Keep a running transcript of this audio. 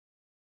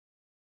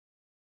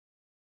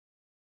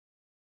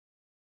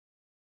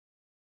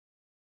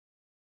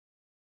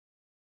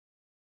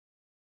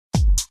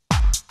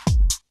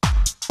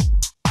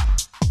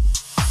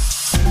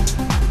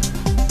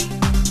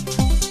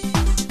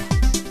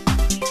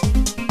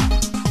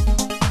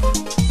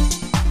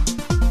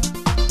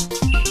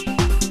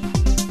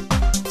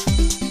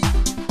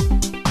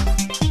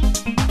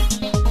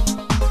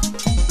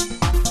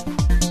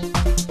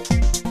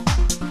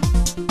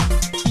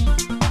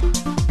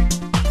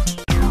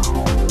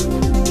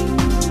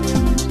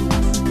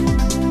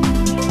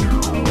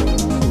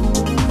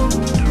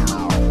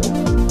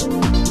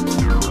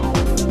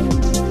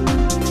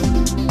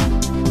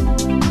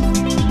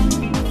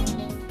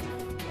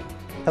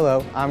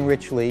I'm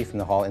Rich Lee from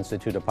the Hall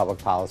Institute of Public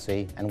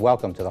Policy, and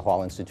welcome to the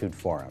Hall Institute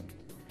Forum.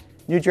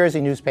 New Jersey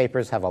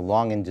newspapers have a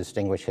long and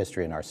distinguished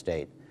history in our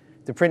state.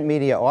 The print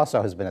media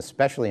also has been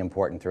especially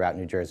important throughout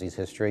New Jersey's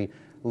history,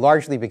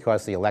 largely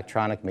because the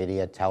electronic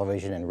media,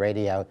 television, and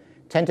radio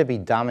tend to be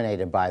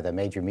dominated by the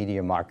major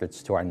media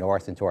markets to our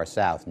north and to our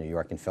south, New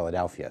York and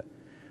Philadelphia.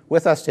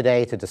 With us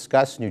today to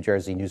discuss New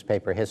Jersey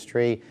newspaper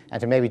history and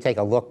to maybe take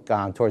a look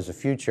towards the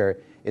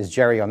future is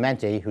Jerry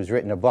Omenti, who's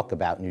written a book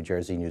about New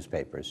Jersey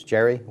newspapers.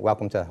 Jerry,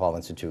 welcome to the Hall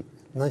Institute.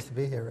 Nice to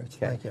be here, Rich.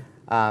 Okay. Thank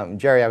you.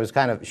 Jerry, I was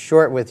kind of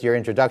short with your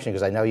introduction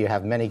because I know you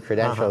have many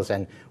credentials,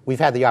 and we've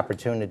had the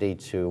opportunity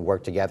to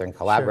work together and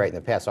collaborate in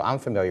the past, so I'm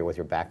familiar with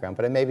your background.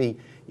 But maybe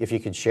if you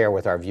could share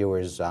with our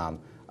viewers a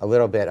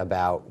little bit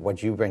about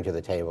what you bring to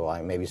the table,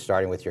 maybe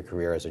starting with your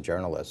career as a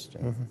journalist.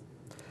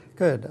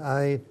 Good.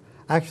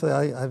 Actually,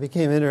 I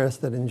became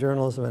interested in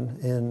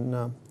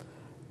journalism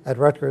at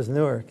Rutgers,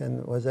 Newark,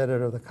 and was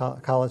editor of the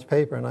college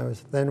paper, and I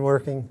was then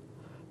working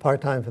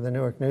part-time for the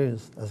Newark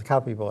News as a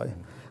copy boy.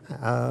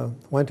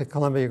 Went to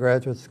Columbia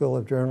Graduate School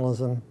of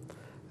Journalism.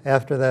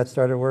 After that,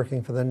 started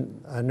working for the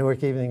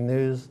Newark Evening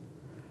News.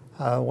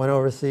 Went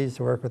overseas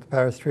to work with the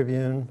Paris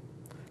Tribune,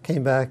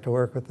 came back to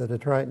work with the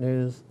Detroit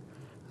News,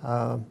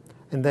 and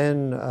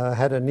then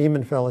had a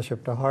Nieman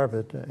Fellowship to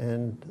Harvard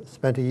and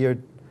spent a year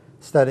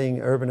studying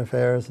urban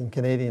affairs and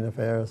Canadian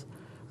affairs.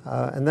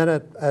 And then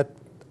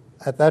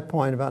at that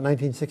point, about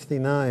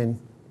 1969,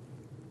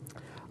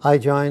 I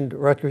joined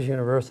Rutgers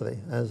University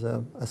as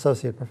an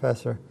associate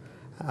professor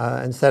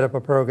and set up a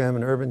program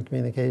in urban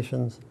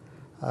communications.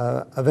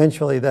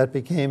 Eventually, that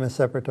became a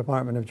separate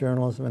department of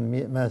journalism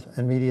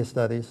and media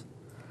studies.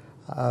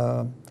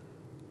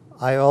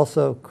 I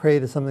also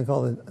created something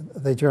called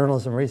the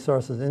Journalism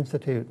Resources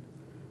Institute,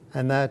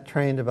 and that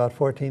trained about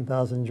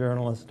 14,000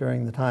 journalists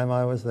during the time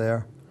I was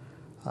there.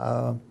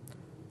 So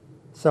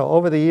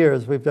over the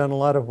years, we've done a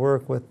lot of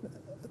work with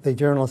the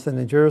journalists in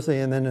New Jersey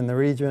and then in the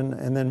region,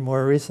 and then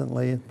more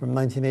recently, from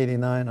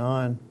 1989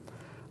 on,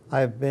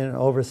 I've been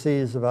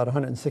overseas about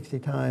 160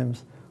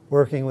 times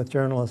working with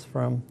journalists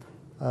from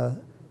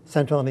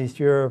Central and East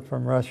Europe,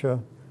 from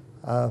Russia,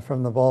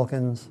 from the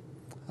Balkans,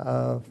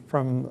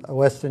 from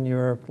Western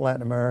Europe,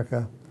 Latin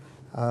America.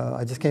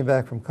 I just came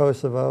back from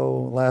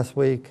Kosovo last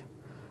week.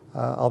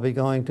 I'll be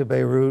going to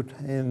Beirut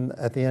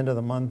at the end of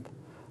the month.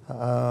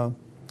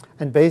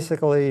 And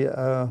basically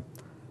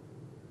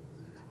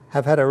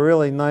have had a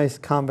really nice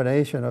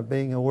combination of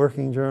being a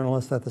working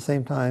journalist at the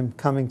same time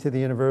coming to the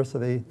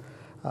university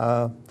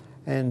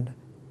and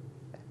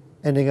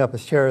ending up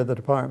as chair of the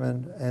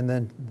department and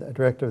then the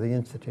director of the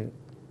institute.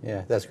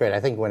 Yeah, that's great. I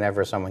think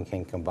whenever someone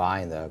can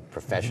combine the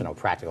professional,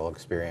 practical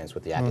experience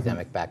with the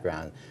academic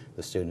background,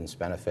 the students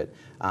benefit.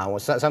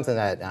 Something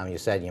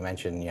that you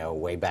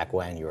mentioned, way back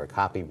when you were a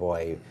copy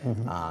boy,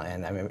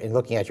 and I mean, in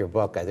looking at your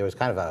book, there was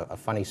kind of a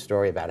funny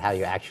story about how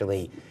you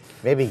actually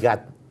maybe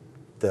got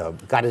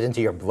it into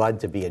your blood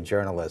to be a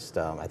journalist.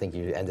 I think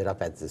you ended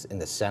up in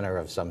the center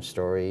of some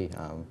story.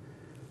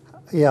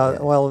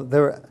 Well,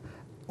 there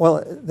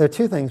are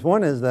two things.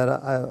 One is that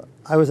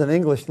I was an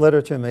English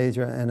literature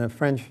major and a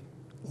French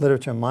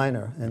literature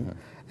minor,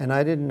 and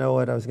I didn't know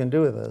what I was going to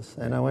do with this.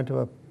 And I went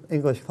to an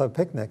English club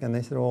picnic, and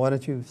they said, well, why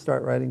don't you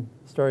start writing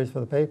stories for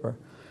the paper?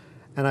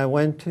 And I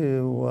went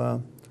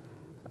to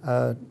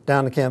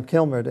down to Camp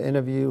Kilmer to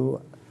interview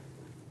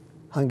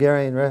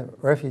Hungarian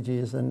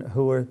refugees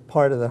who were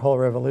part of the whole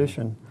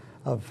revolution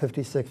of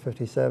 56,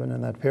 57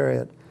 in that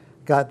period.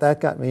 That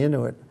got me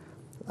into it.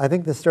 I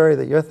think the story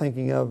that you're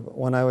thinking of,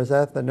 when I was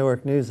at the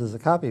Newark News as a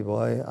copy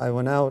boy, I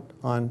went out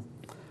on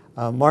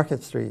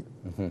Market Street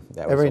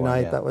every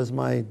night. That was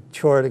my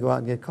chore, to go out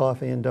and get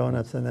coffee and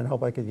donuts and then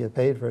hope I could get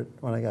paid for it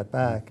when I got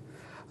back.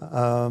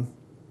 There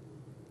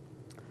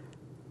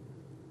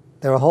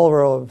were a whole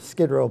row of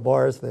Skid Row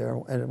bars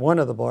there, and one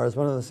of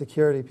the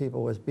security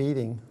people was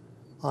beating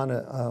on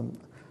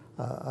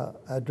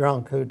a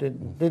drunk who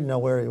didn't know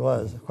where he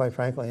was, quite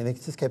frankly, and he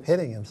just kept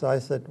hitting him. So I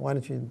said, why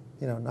don't you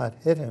not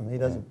hit him? He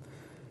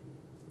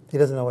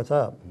doesn't know what's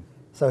up.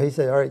 So he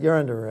said, all right, you're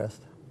under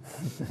arrest.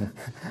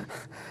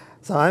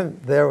 So I'm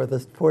there with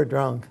this poor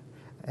drunk,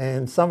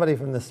 and somebody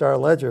from the Star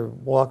Ledger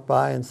walked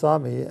by and saw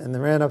me, and they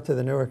ran up to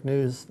the Newark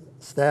News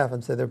staff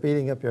and said, they're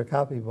beating up your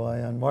copy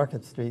boy on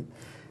Market Street.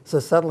 So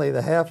suddenly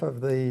the half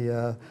of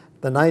the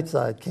night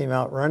side came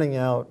out, running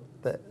out.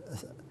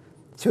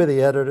 Two of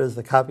the editors,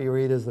 the copy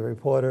readers, the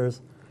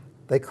reporters,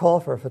 they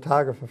called for a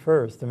photographer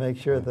first to make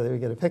sure that they would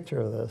get a picture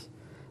of this.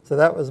 So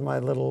that was my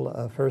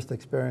little first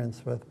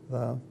experience with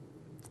the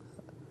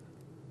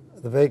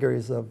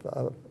vagaries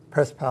of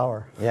press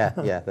power.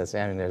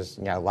 There's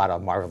a lot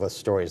of marvelous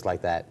stories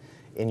like that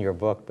in your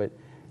book. But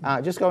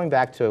just going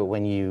back to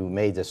when you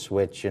made the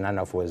switch, and I don't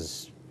know if it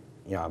was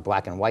a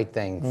black and white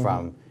thing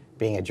from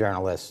being a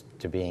journalist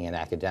to being an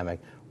academic,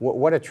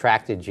 what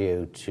attracted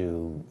you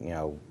to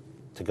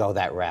go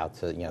that route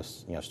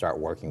to start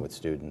working with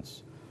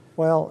students?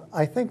 Well,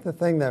 I think the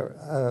thing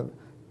that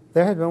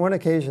there had been one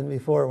occasion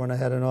before when I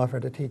had an offer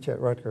to teach at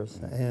Rutgers,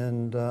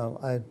 and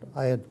I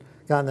had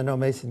gotten to know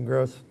Mason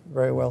Gross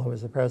very well, who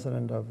was the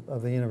president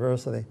of the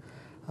university.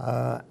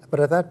 But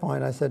at that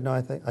point, I said, no,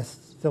 I think I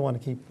still want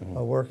to keep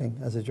working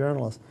as a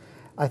journalist.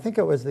 I think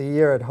it was the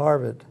year at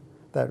Harvard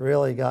that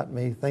really got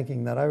me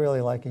thinking that I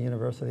really like a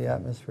university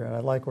atmosphere, and I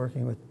like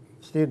working with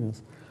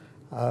students.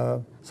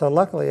 So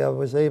luckily, I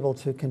was able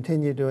to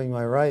continue doing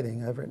my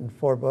writing. I've written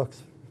 5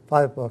 books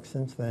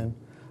since then,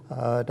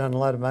 done a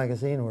lot of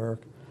magazine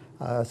work.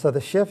 So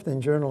the shift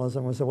in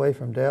journalism was away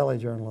from daily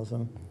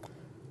journalism.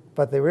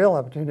 But the real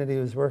opportunity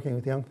was working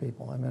with young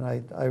people. I mean,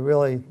 I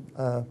really,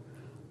 I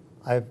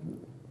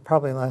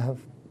have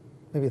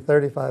maybe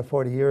 35,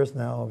 40 years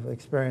now of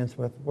experience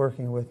with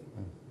working with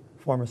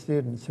former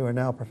students who are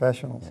now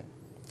professionals. Yeah.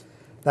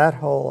 That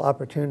whole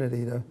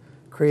opportunity to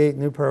create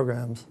new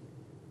programs,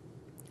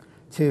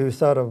 to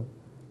sort of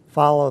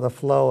follow the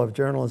flow of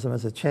journalism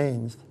as it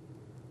changed,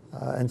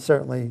 and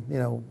certainly, you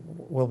know,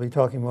 we'll be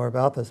talking more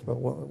about this, but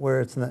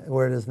where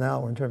it is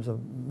now in terms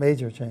of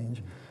major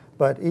change.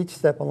 But each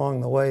step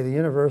along the way, the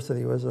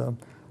university was a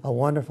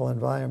wonderful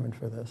environment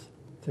for this,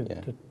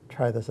 to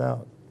try this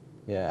out.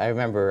 Yeah, I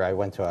remember I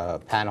went to a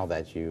panel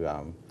that you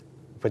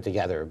put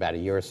together about a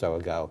year or so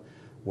ago,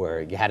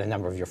 where you had a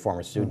number of your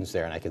former students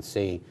there, and I could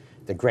see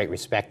the great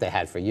respect they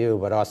had for you,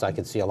 but also I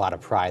could see a lot of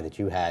pride that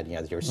you had, you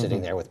know, that you were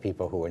sitting there with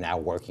people who were now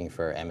working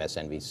for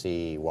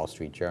MSNBC, Wall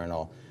Street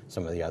Journal,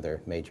 some of the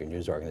other major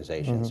news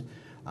organizations.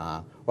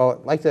 Well,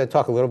 I'd like to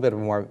talk a little bit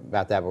more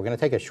about that. We're going to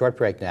take a short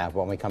break now, but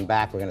when we come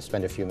back, we're going to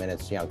spend a few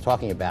minutes, you know,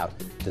 talking about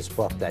this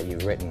book that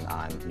you've written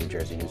on New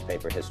Jersey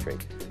newspaper history.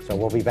 So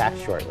we'll be back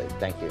shortly.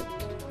 Thank you.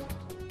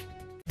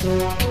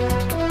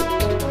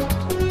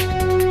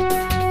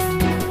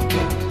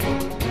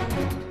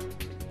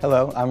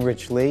 Hello, I'm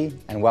Rich Lee,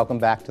 and welcome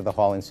back to the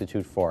Hall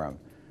Institute Forum.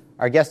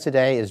 Our guest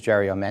today is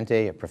Jerry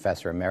Aumente, a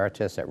professor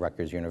emeritus at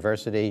Rutgers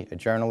University, a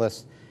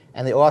journalist,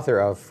 and the author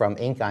of From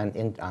Ink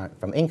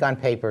on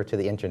Paper to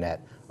the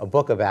Internet, a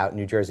book about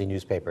New Jersey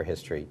newspaper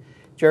history.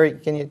 Jerry,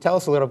 can you tell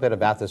us a little bit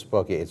about this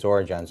book, its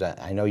origins?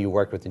 I know you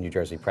worked with the New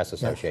Jersey Press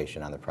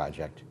Association on the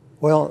project.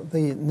 Well,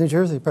 the New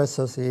Jersey Press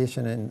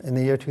Association in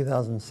the year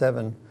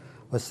 2007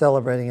 was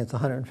celebrating its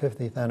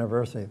 150th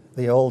anniversary,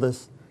 the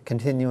oldest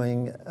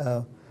continuing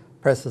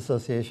press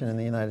association in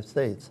the United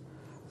States.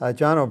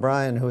 John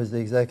O'Brien, who is the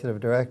executive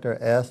director,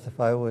 asked if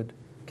I would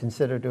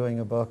consider doing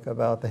a book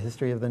about the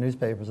history of the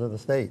newspapers of the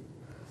state.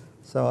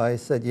 So I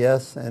said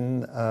yes,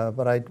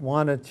 but I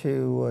wanted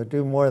to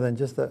do more than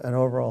just an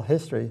overall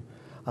history.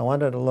 I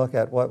wanted to look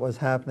at what was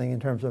happening in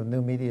terms of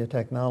new media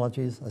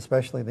technologies,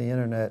 especially the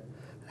internet,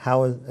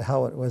 how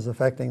it was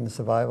affecting the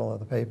survival of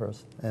the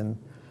papers, and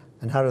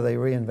how do they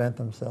reinvent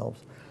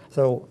themselves.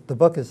 So the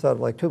book is sort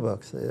of like 2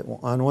 books.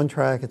 On one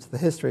track, it's the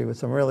history with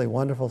some really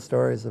wonderful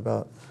stories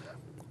about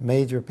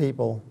major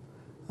people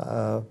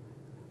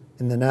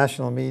in the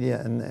national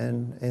media and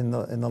in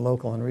the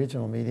local and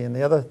regional media. And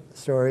the other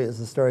story is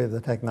the story of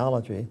the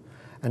technology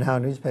and how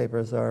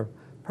newspapers are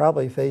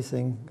probably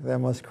facing their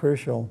most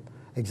crucial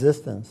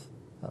existence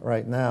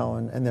right now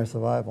and their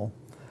survival.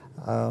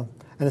 And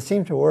it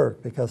seemed to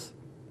work because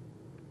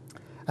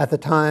at the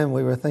time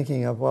we were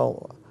thinking of,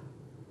 well,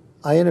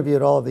 I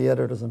interviewed all of the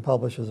editors and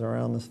publishers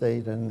around the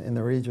state and in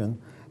the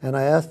region, and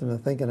I asked them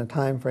to think in a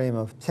time frame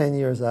of 10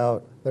 years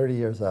out, 30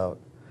 years out.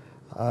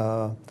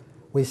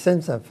 We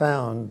since have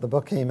found, the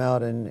book came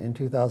out in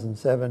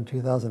 2007,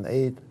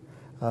 2008.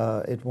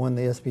 It won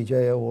the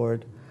SPJ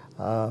award.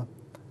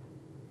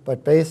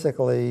 But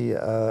basically,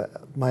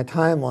 my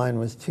timeline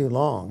was too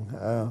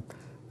long.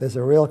 There's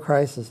a real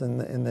crisis in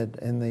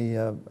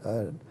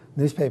the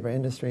newspaper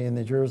industry in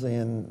New Jersey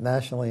and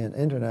nationally and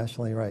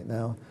internationally right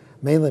now,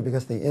 mainly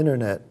because the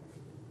internet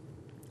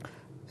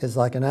is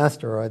like an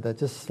asteroid that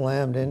just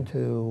slammed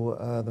into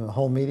the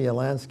whole media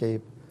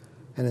landscape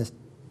and is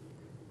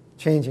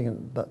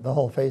changing the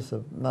whole face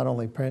of not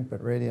only print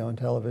but radio and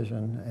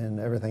television and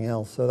everything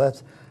else. So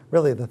that's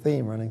really the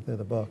theme running through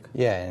the book.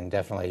 Yeah, and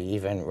definitely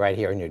even right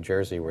here in New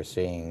Jersey, we're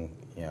seeing,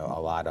 you know,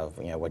 a lot of,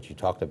 you know, what you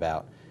talked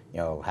about, you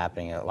know,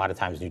 happening. A lot of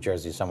times New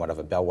Jersey is somewhat of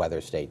a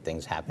bellwether state.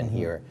 Things happen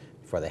here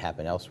before they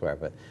happen elsewhere.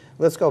 But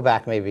let's go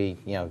back maybe,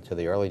 you know, to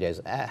the early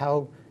days.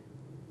 How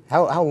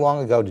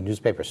long ago did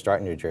newspapers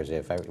start in New Jersey?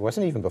 It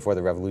wasn't even before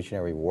the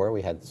Revolutionary War.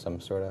 We had some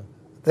sort of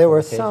there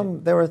were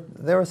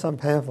some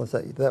pamphlets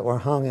that were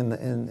hung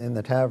in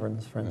the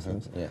taverns, for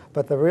instance. Yeah.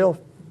 But the real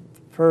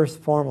first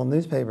formal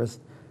newspapers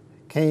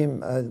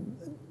came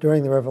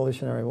during the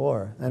Revolutionary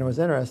War, and it was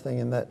interesting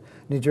in that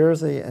New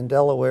Jersey and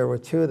Delaware were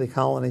 2 of the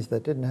colonies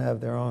that didn't have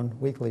their own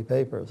weekly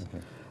papers.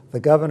 The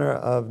governor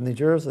of New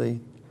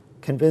Jersey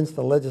convinced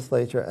the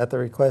legislature at the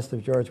request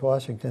of George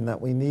Washington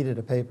that we needed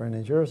a paper in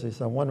New Jersey,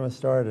 so one was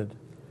started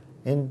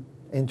in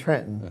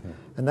Trenton.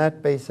 And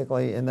that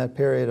basically, in that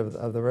period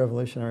of the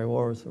Revolutionary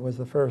War, was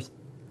the first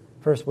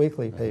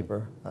weekly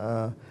paper.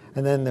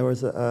 And then there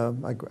was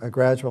a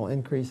gradual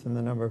increase in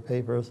the number of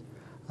papers,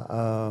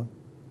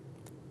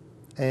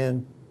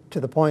 and to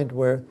the point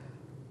where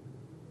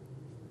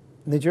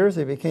New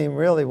Jersey became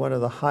really one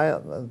of the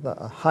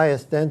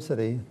highest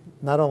density,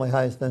 not only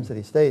highest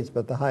density states,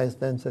 but the highest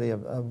density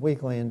of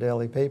weekly and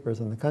daily papers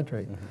in the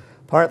country.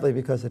 partly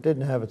because it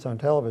didn't have its own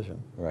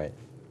television. Right.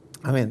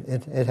 I mean,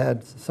 it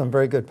had some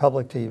very good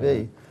public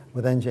TV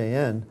with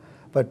NJN,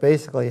 but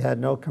basically had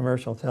no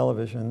commercial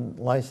television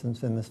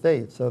license in the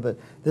States, so that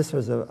this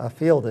was a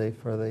field day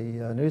for the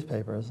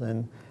newspapers.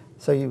 And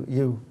so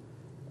you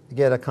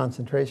get a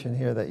concentration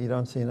here that you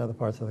don't see in other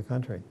parts of the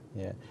country.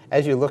 Yeah.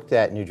 As you looked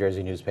at New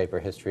Jersey newspaper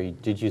history,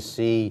 did you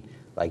see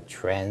like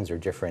trends or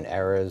different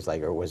eras,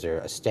 like, or was there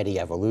a steady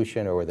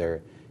evolution, or were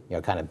there, you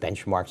know, kind of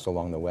benchmarks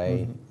along the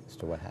way as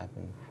to what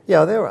happened?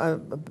 Yeah, they were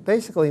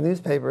basically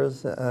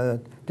newspapers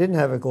didn't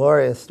have a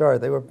glorious start.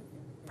 They were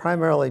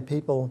primarily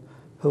people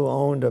who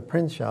owned a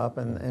print shop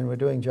and were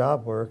doing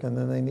job work, and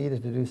then they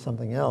needed to do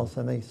something else,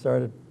 and they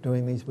started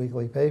doing these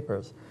weekly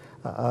papers.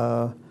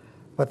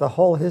 But the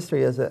whole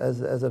history as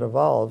it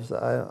evolves,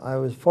 I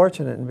was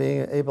fortunate in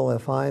being able to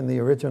find the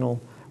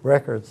original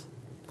records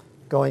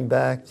going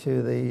back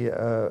to the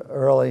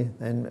early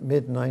and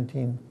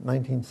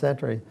mid-19th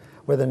century,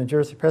 where the New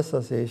Jersey Press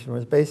Association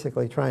was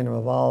basically trying to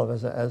evolve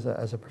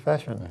as a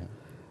profession.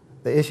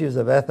 The issues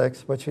of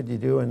ethics, what should you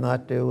do and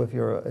not do if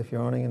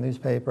you're owning a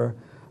newspaper,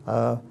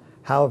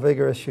 how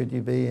vigorous should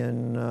you be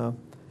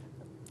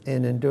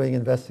in doing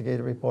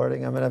investigative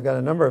reporting. I mean, I've got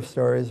a number of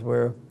stories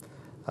where,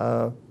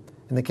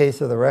 in the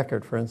case of the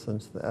Record, for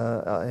instance,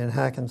 in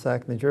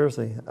Hackensack, New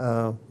Jersey,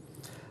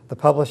 the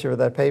publisher of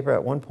that paper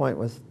at one point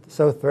was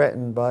so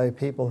threatened by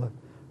people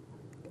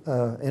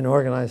in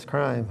organized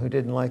crime who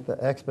didn't like the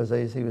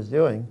exposés he was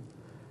doing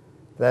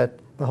that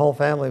the whole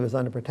family was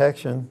under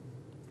protection.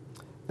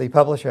 The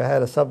publisher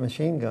had a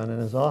submachine gun in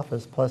his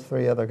office plus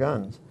 3 other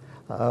guns.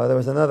 There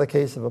was another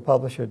case of a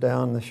publisher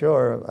down the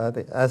shore at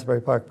the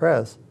Asbury Park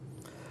Press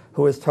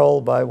who was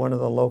told by one of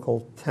the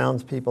local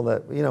townspeople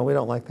that, you know, we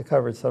don't like the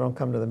coverage, so don't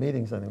come to the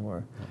meetings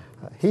anymore.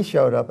 He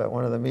showed up at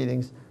one of the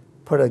meetings,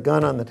 put a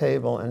gun on the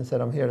table, and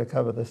said, I'm here to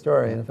cover the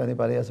story, and if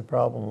anybody has a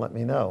problem, let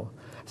me know.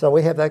 So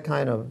we have that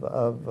kind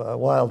of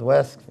Wild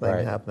West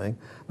thing happening.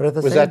 But at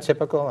the Was same that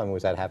typical? I mean,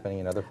 was that happening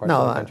in other parts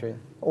of the country?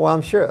 Well,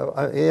 I'm sure.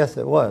 Yes,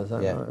 it was.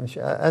 Yeah. I'm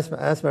sure. As a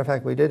matter of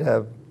fact, we did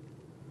have.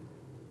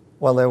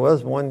 Well, there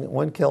was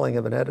one killing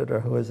of an editor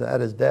who was at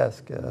his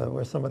desk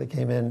where somebody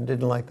came in and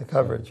didn't like the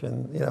coverage,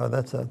 and you know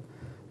it's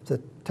a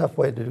tough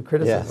way to do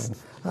criticism.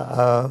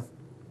 Yes.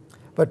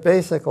 But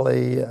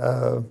basically,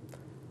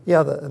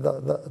 yeah,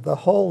 the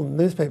whole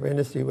newspaper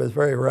industry was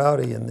very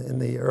rowdy in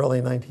the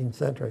early 19th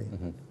century.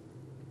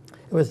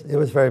 It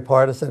was very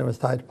partisan. It was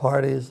tied to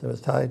parties. It was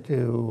tied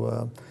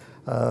to,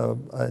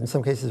 in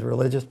some cases,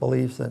 religious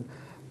beliefs.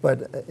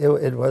 But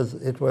it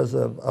was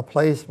a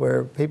place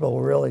where people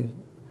were really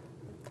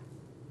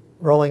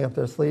rolling up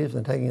their sleeves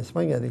and taking a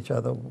swing at each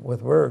other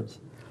with words.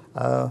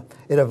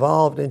 It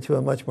evolved into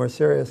a much more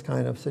serious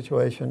kind of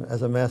situation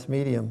as a mass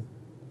medium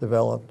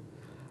developed.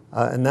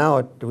 And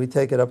now we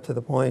take it up to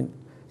the point,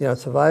 you know, it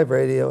survived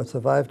radio, it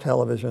survived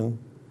television,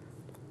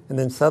 and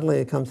then suddenly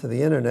it comes to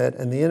the internet,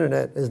 and the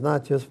internet is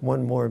not just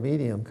one more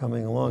medium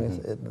coming along.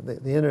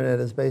 The internet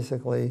is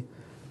basically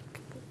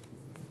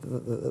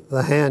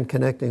the hand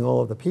connecting all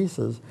of the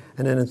pieces,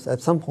 and then it's,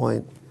 at some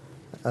point,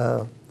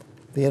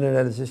 the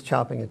internet is just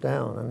chopping it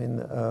down. I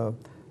mean,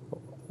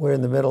 we're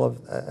in the middle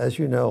of, as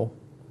you know,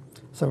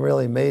 some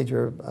really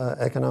major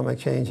economic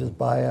changes,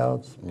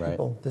 buyouts,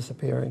 people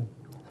disappearing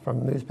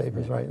from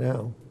newspapers right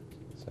now.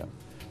 So,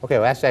 okay,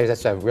 well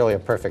that's really a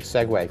perfect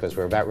segue because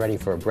we're about ready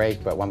for a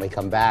break. But when we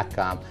come back,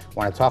 I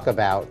want to talk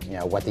about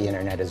what the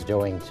internet is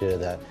doing to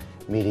the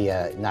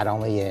media, not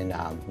only in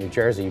New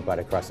Jersey but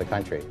across the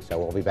country. So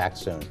we'll be back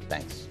soon.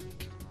 Thanks.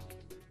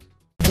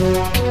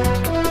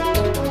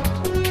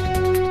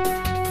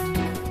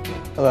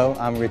 Hello,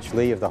 I'm Rich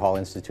Lee of the Hall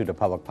Institute of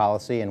Public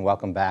Policy, and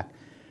welcome back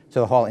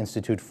to the Hall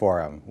Institute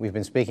Forum. We've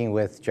been speaking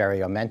with Jerry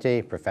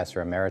Omenti, Professor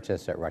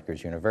Emeritus at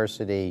Rutgers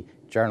University,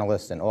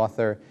 journalist and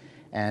author,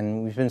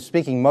 and we've been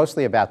speaking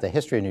mostly about the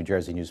history of New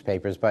Jersey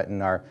newspapers, but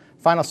in our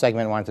final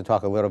segment, I wanted to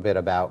talk a little bit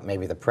about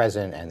maybe the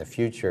present and the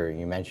future.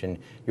 You mentioned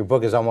your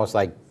book is almost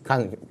like,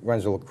 kind of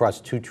runs across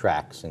 2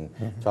 tracks and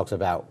talks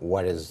about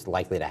what is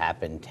likely to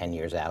happen 10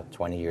 years out,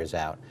 20 years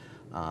out.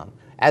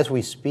 As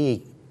we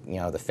speak,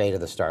 the fate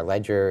of the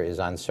Star-Ledger is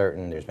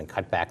uncertain. There's been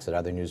cutbacks at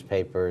other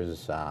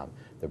newspapers.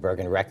 The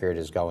Bergen Record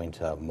is going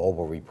to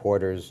mobile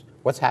reporters.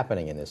 What's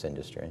happening in this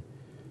industry?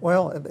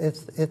 Well,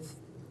 it's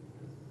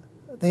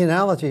the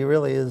analogy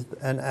really is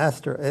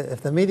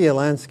if the media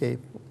landscape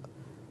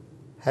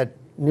had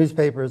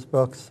newspapers,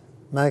 books,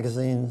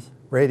 magazines,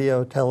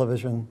 radio,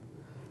 television,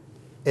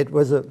 it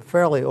was a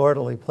fairly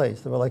orderly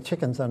place. They were like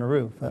chickens on a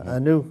roof. A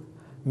new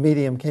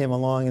medium came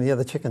along and the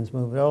other chickens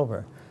moved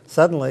over.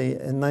 Suddenly,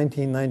 in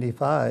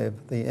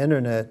 1995, the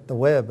internet, the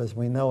web as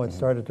we know it,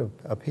 started to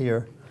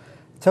appear.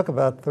 It took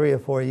about 3 or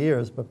 4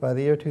 years, but by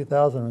the year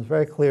 2000, it was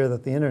very clear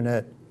that the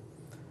internet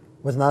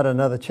was not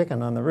another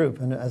chicken on the roof.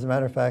 And as a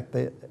matter of fact,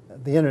 the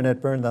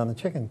internet burned down the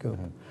chicken coop.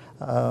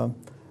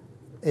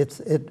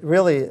 It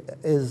really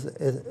is,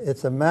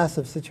 it's a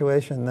massive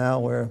situation now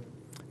where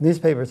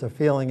newspapers are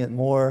feeling it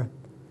more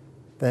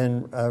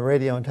than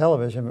radio and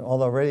television,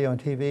 although radio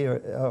and TV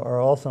are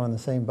also in the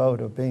same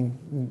boat of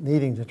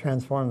needing to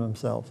transform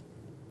themselves.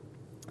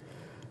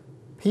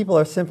 people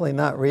are simply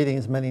not reading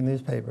as many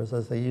newspapers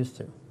as they used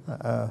to.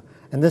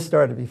 And this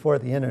started before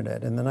the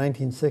internet. In the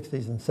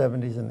 1960s and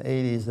 70s and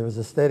 80s, there was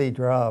a steady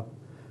drop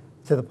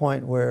to the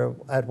point where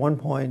at one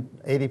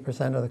point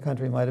 80% of the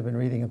country might have been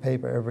reading a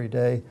paper every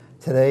day.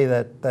 Today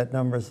that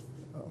number's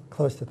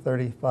close to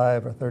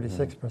 35 or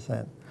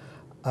 36%.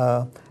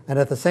 And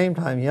at the same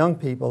time, young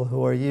people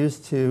who are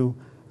used to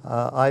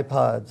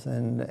iPods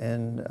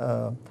and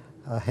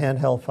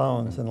handheld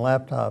phones and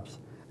laptops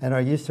and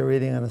are used to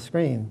reading on a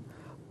screen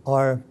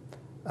are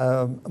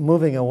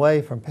moving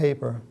away from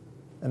paper,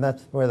 and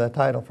that's where the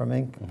title from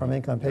ink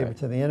on paper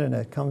to the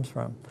internet comes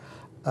from.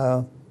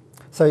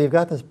 So you've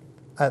got this,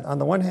 on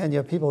the one hand, you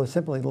have people who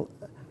simply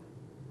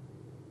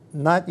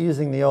not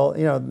using the old,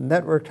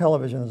 network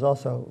television is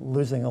also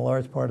losing a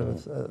large part of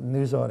its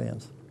news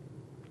audience.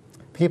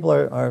 People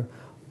are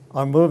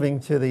moving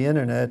to the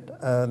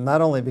internet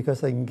not only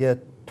because they can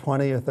get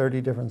 20 or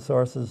 30 different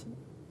sources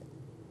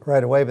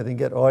right away, but they can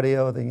get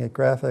audio, they can get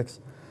graphics.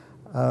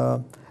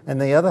 And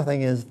the other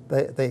thing is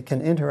they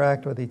can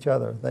interact with each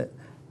other.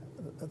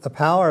 The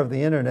power of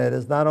the internet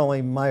is not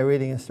only my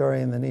reading a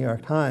story in the New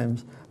York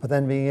Times, but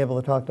then being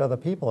able to talk to other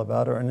people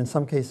about it, and in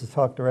some cases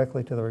talk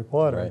directly to the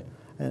reporter.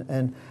 Right.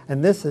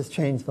 And this has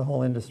changed the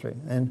whole industry.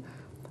 And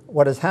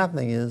what is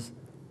happening is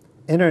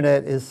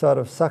internet is sort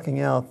of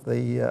sucking out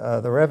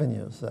the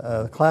revenues.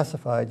 The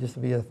classified used to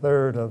be a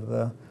third of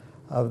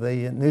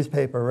the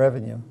newspaper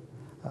revenue.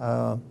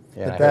 Yeah,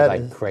 I heard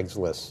like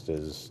Craigslist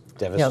is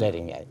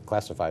devastating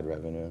classified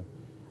revenue.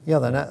 Yeah,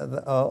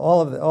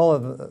 all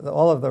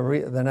of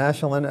the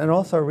national and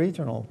also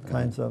regional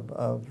kinds of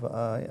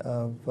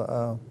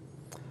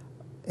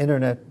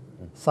internet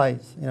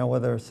sites.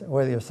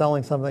 Whether you're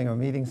selling something or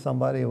meeting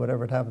somebody or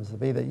whatever it happens to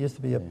be, that used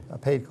to be a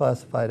paid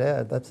classified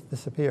ad. That's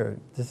disappearing.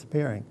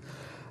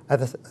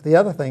 The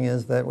other thing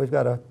is that we've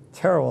got a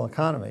terrible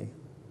economy,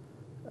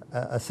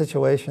 a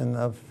situation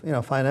of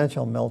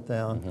financial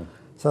meltdown,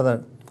 so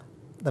that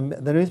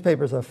the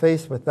newspapers are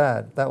faced with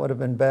that. That would have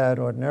been bad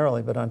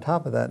ordinarily, but on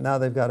top of that, now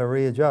they've got to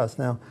readjust.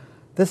 Now,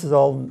 this is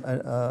all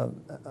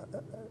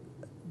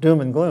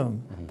doom and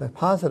gloom. The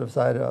positive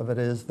side of it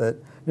is that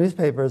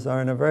newspapers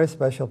are in a very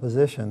special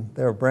position.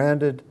 They're a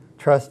branded,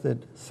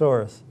 trusted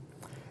source.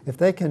 If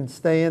they can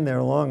stay in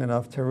there long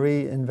enough to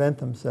reinvent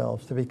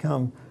themselves, to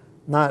become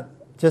not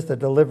just a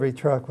delivery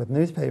truck with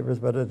newspapers,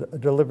 but a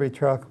delivery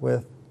truck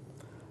with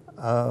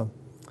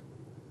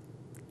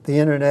the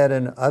internet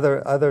and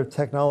other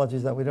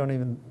technologies that we don't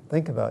even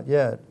think about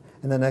yet,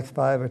 in the next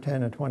 5 or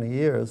 10 or 20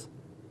 years,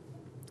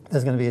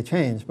 there's going to be a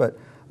change. But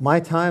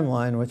my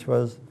timeline, which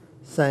was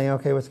saying,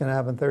 okay, what's going to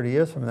happen 30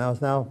 years from now, is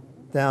now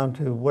down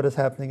to what is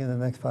happening in the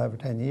next 5 or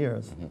 10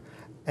 years.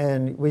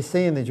 And we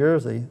see in New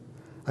Jersey,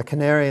 a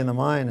canary in the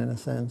mine in a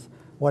sense.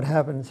 What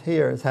happens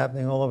here is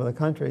happening all over the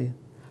country.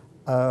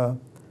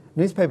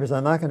 Newspapers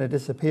are not going to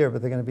disappear,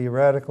 but they're going to be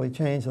radically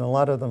changed, and a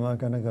lot of them are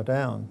going to go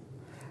down.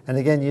 And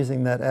again,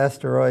 using that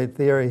asteroid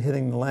theory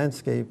hitting the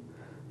landscape,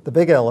 the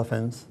big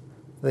elephants,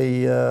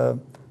 the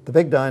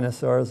big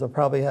dinosaurs are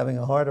probably having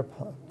a harder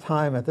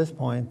time at this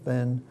point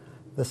than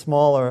the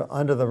smaller,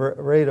 under the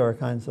radar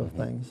kinds of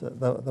things.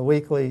 The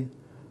weekly,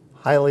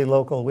 highly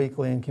local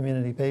weekly and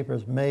community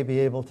papers may be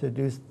able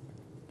to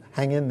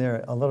hang in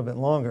there a little bit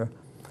longer.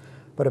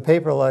 But a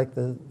paper like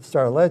the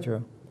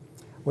Star-Ledger,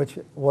 which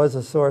was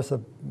a source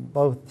of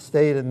both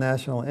state and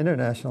national,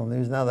 international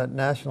news. Now that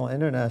national,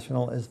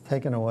 international is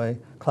taken away,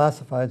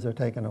 classifieds are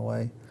taken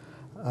away,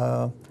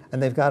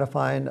 and they've got to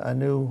find a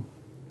new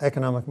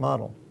economic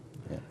model.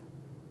 Yeah.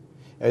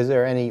 Is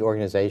there any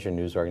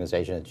news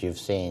organization that you've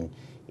seen,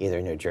 either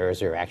in New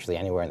Jersey or actually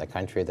anywhere in the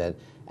country, that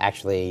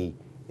actually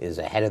is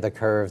ahead of the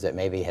curve, that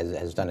maybe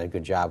has done a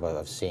good job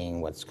of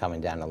seeing what's coming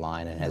down the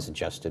line and has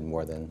adjusted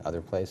more than other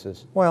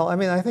places? Well, I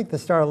mean, I think the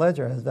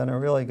Star-Ledger has done a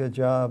really good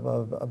job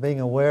of being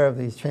aware of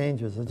these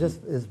changes. It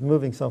just is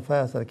moving so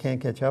fast that it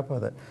can't catch up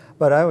with it.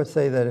 But I would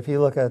say that if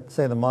you look at,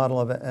 say, the model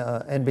of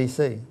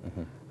NBC,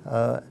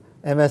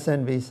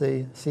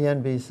 MSNBC,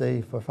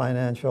 CNBC for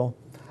financial,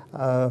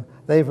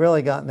 they've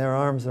really gotten their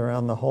arms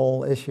around the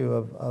whole issue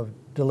of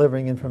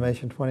delivering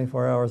information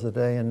 24 hours a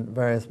day in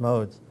various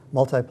modes.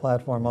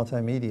 Multi-platform,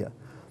 multimedia.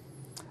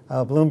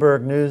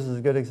 Bloomberg News is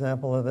a good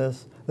example of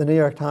this. The New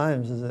York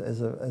Times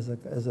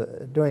is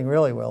doing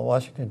really well.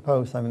 Washington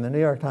Post. I mean, the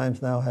New York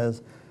Times now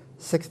has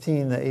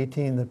 16 to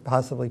 18 to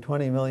possibly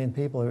 20 million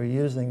people who are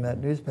using that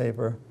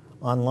newspaper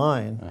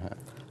online,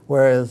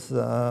 whereas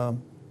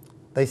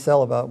they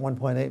sell about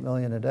 1.8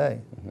 million a day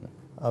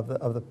of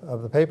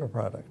the paper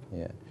product.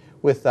 Yeah,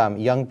 with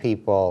young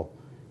people,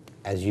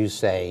 as you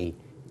say,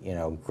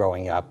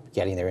 growing up,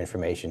 getting their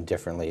information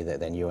differently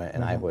than you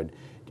and I would.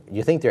 Do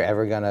you think they're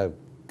ever going to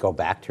go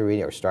back to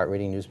reading or start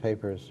reading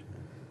newspapers?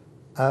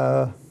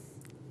 I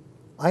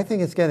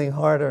think it's getting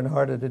harder and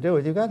harder to do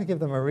it. You've got to give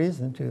them a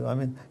reason to. I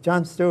mean,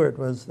 Jon Stewart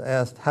was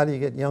asked, how do you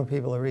get young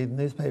people to read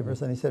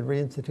newspapers? And he said,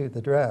 reinstitute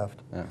the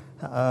draft.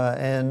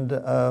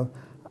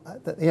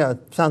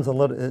 It sounds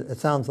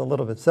a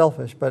little bit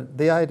selfish, but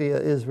the idea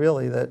is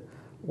really that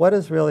what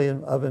is really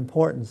of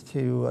importance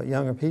to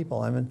younger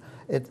people. I mean,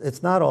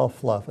 it's not all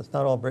fluff. It's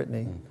not all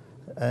Brittany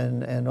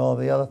and all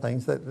the other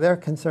things. They're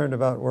concerned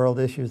about world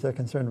issues. They're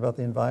concerned about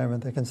the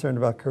environment. They're concerned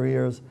about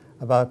careers,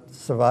 about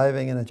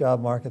surviving in a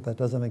job market that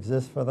doesn't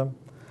exist for them.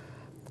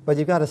 But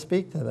you've got to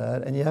speak to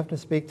that, and you have to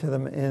speak to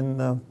them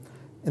in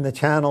the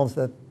channels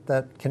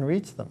that can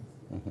reach them.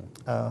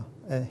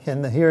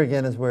 And here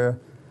again is where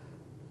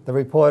the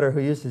reporter who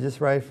used to just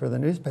write for the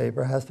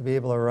newspaper has to be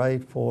able to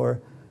write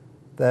for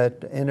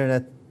that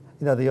internet,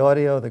 the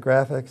audio, the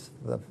graphics,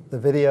 the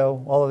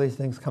video, all of these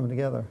things come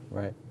together.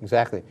 Right,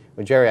 exactly.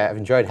 Well, Jerry, I've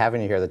enjoyed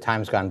having you here. The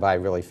time's gone by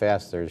really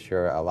fast. There's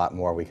sure a lot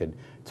more we could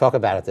talk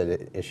about at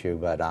the issue,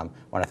 but I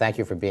want to thank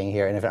you for being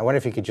here. And I wonder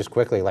if you could just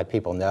quickly let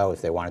people know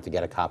if they wanted to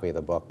get a copy of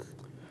the book,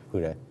 who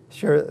to...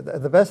 Sure.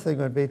 The best thing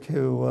would be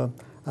to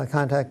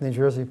contact New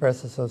Jersey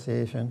Press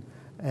Association,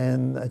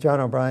 and John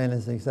O'Brien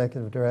is the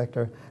executive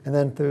director. And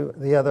then through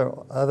the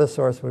other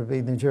source would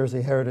be New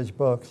Jersey Heritage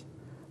Books.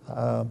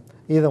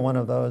 Either one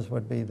of those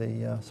would be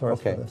the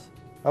source for this.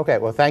 Okay,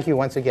 well, thank you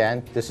once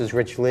again. This is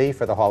Rich Lee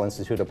for the Hall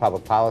Institute of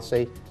Public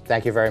Policy.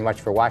 Thank you very much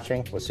for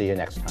watching. We'll see you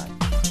next time.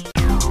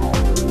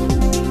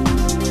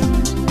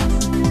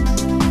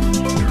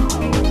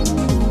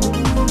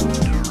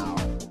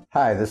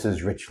 Hi, this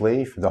is Rich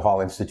Lee from the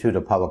Hall Institute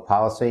of Public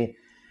Policy,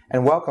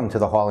 and welcome to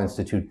the Hall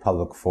Institute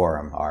Public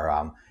Forum,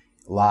 our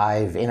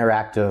live,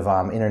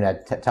 interactive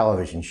internet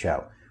television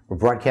show. We're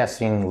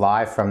broadcasting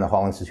live from the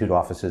Hall Institute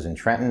offices in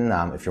Trenton.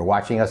 If you're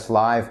watching us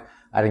live,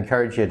 I'd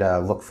encourage you to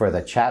look for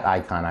the chat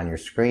icon on your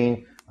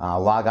screen.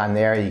 Log on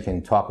there. You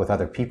can talk with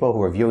other people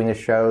who are viewing the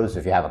shows.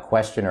 If you have a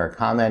question or a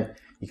comment,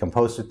 you can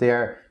post it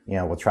there.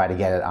 We'll try to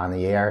get it on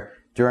the air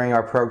during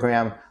our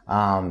program.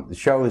 The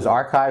show is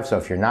archived, so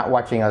if you're not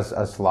watching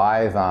us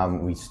live,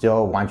 we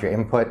still want your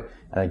input.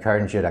 I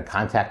encourage you to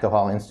contact the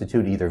Hall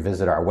Institute, either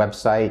visit our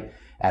website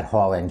at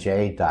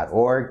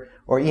hallnj.org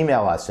or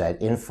email us at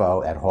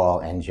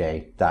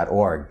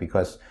info@hallnj.org,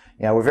 because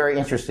we're very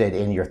interested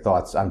in your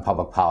thoughts on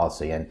public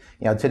policy. And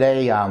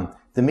today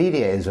the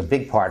media is a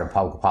big part of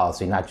public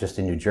policy, not just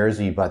in New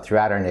Jersey, but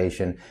throughout our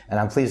nation. And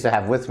I'm pleased to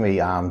have with me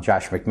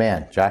Josh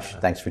McMahon. Josh,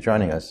 thanks for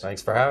joining us.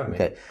 Thanks for having me.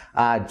 Okay.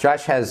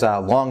 Josh has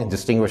a long and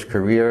distinguished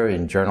career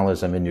in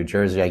journalism in New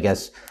Jersey. I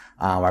guess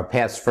our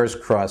paths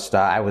first crossed.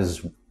 I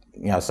was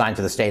assigned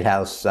to the State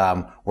House,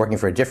 working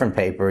for a different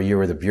paper. You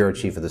were the bureau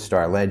chief of the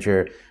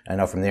Star-Ledger. I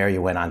know from there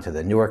you went on to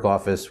the Newark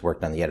office,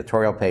 worked on the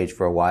editorial page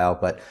for a while.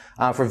 But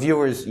for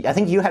viewers, I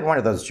think you had one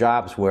of those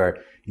jobs where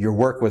your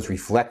work was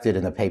reflected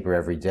in the paper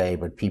every day,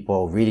 but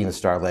people reading the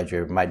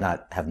Star-Ledger might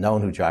not have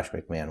known who Josh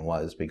McMahon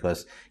was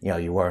because,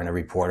 you weren't a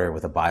reporter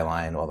with a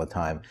byline all the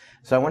time.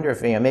 So I wonder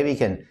if, maybe you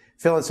can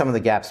fill in some of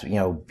the gaps,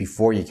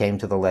 before you came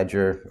to the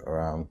Ledger,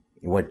 or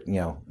what,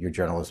 your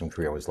journalism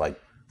career was like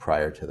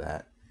prior to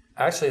that.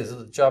 Actually,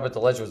 the job at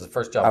the Ledger was the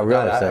first job I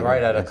got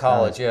right out of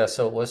college. Yeah,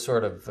 so it was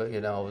sort of,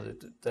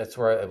 that's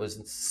where it was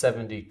in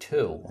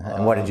 '72.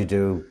 And what did you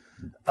do?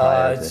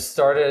 I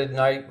started at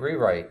night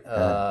rewrite,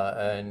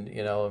 and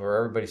where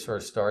everybody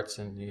sort of starts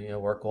and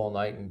work all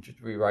night and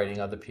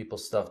rewriting other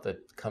people's stuff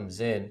that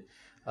comes in.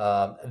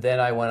 Then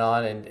I went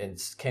on and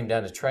came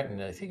down to Trenton.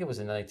 I think it was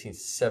in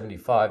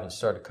 1975, and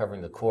started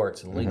covering the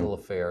courts and legal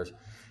affairs,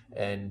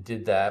 and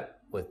did that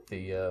with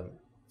the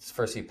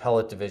first the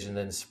appellate division,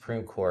 then the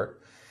Supreme Court.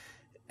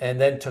 And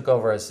then took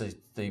over as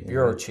the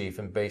bureau chief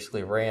and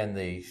basically ran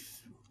we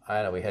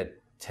had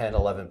 10,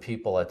 11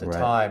 people at the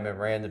time, and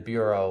ran the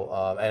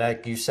bureau. And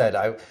like you said,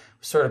 I was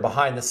sort of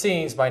behind the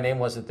scenes. My name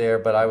wasn't there,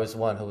 but I was the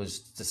one who was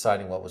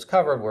deciding what was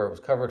covered, where it was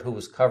covered, who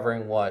was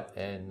covering what,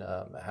 and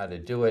how to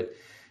do it.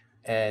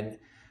 And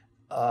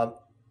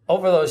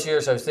over those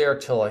years, I was there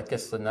till I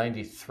guess the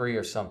 '93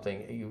 or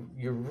something.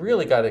 You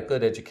really got a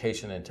good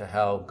education into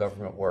how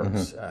government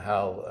works,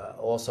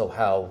 also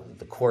how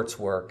the courts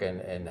work,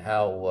 and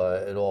how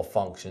it all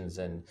functions,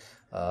 and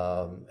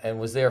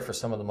was there for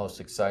some of the most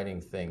exciting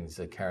things,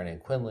 the Karen Ann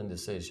Quinlan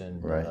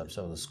decision,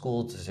 some of the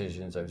school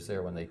decisions. I was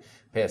there when they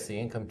passed the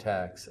income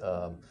tax,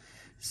 the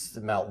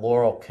Mount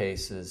Laurel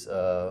cases,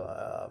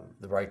 the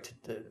right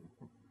to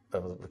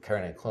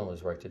Karen Ann Quinlan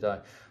was right to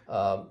die.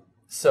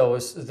 So I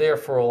was there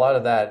for a lot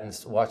of that and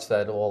watched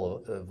that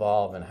all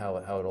evolve and how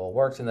it all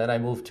works. And then I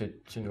moved to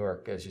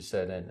Newark, as you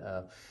said, and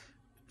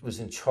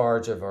was in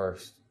charge of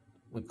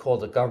we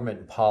called it government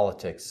and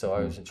politics. So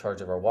I was in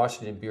charge of our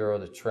Washington Bureau,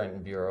 the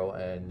Trenton Bureau,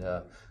 and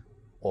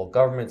all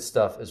government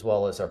stuff, as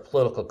well as our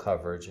political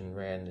coverage, and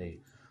ran the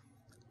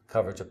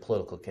coverage of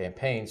political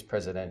campaigns,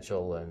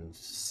 presidential and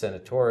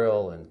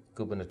senatorial and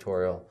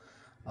gubernatorial,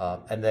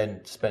 and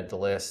then spent the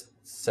last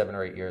 7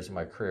 or 8 years of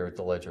my career at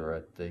the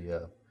Ledger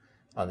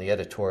on the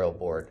editorial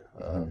board,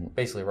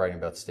 basically writing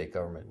about state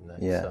government and that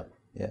stuff.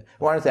 Yeah.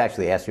 I wanted to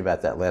actually ask you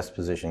about that last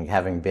position,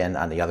 having been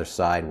on the other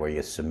side where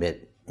you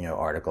submit,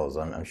 articles.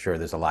 I'm sure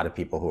there's a lot of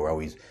people who are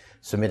always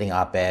submitting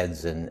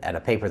op-eds, and at a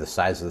paper the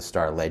size of the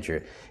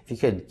Star-Ledger. If you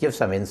could give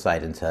some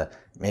insight into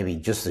maybe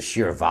just the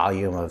sheer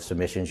volume of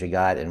submissions you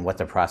got and what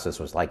the process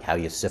was like, how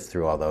you sift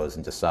through all those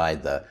and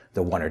decide the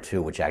one or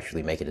two which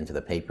actually make it into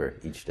the paper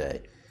each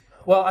day.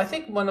 Well, I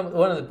think one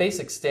of the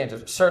basic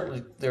standards,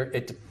 certainly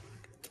it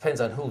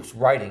depends on who's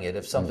writing it.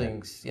 If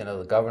something's,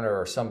 the governor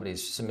or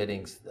somebody's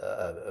submitting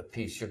a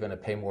piece, you're going to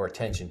pay more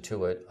attention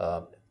to it.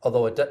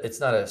 Although it's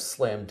not a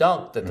slam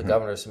dunk that the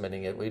governor's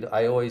submitting it.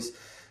 I always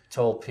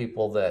told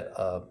people that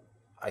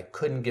I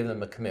couldn't give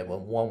them a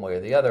commitment one way or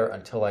the other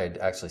until I had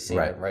actually seen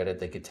it and read it.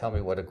 They could tell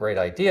me what a great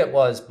idea it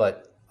was,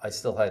 but I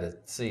still had to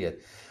see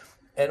it.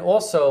 And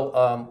also,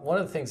 one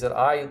of the things that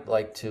I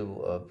like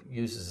to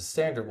use as a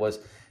standard was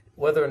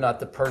whether or not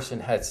the person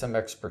had some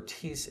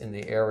expertise in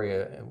the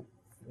area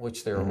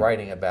which they were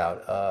writing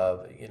about.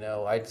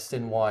 I just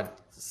didn't want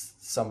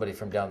somebody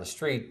from down the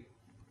street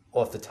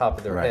off the top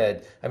of their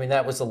head. I mean,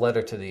 that was a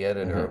letter to the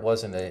editor. It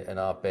wasn't an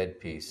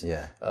op-ed piece.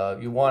 Yeah.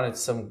 You wanted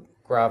some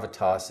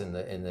gravitas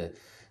in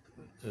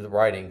the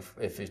writing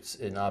if it's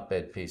an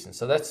op-ed piece, and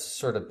so that's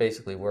sort of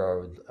basically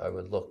where I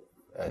would look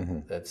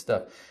at that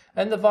stuff.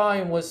 And the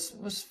volume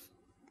was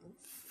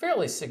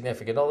fairly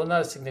significant, although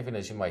not as significant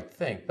as you might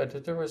think.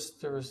 But there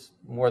was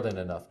more than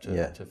enough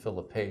to fill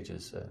the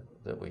pages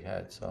that we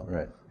had. So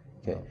right.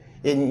 Okay.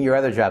 In your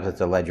other jobs at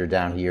the Ledger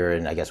down here,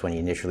 and I guess when you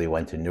initially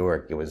went to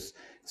Newark,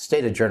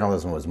 state of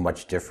journalism was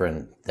much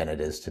different than it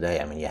is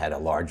today. I mean, you had a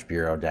large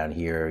bureau down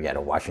here, you had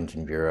a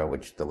Washington bureau,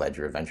 which the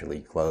Ledger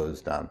eventually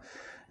closed. And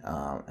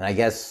I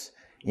guess,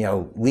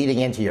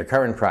 leading into your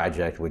current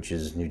project, which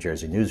is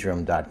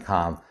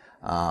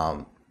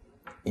NewJerseyNewsroom.com,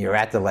 you're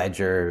at the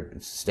Ledger,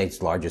 it's the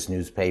state's largest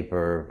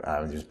newspaper.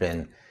 There's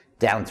been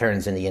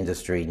downturns in the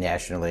industry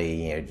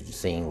nationally,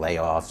 seeing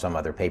layoffs, some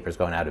other papers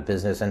going out of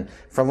business. And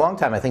for a long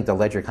time, I think the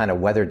Ledger kind of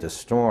weathered the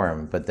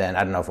storm, but then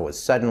I don't know if it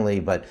was suddenly,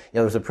 but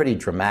there was a pretty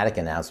dramatic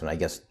announcement, I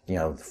guess,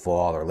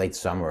 fall or late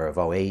summer of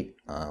 '08.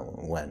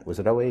 When? Was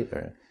it '08?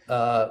 Or?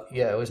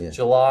 Yeah, it was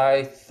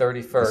July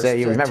 31st. So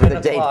you remember the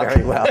date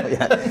very well.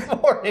 Yeah.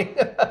 Morning.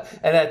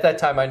 And at that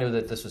time, I knew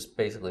that this was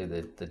basically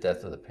the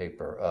death of the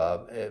paper.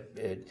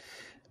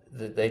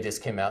 They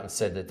just came out and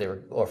said that they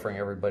were offering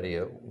everybody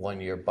a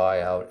one-year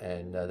buyout,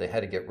 and they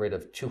had to get rid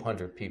of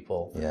 200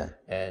 people. Yeah.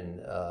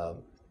 And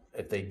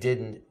if they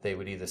didn't, they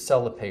would either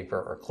sell the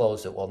paper or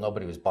close it. Well,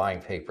 nobody was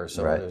buying paper,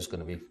 so it was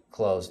going to be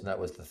closed, and that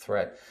was the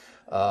threat.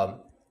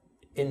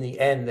 In the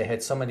end, they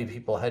had so many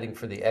people heading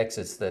for the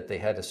exits that they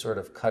had to sort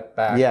of cut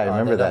back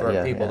on the number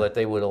of people that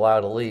they would allow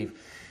to leave.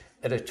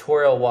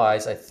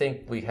 Editorial-wise, I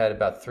think we had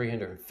about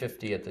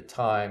 350 at the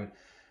time,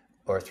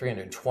 or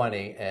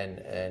 320,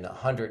 and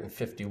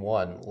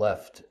 151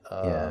 left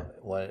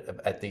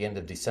at the end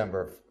of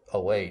December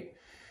of '08.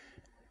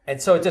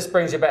 And so it just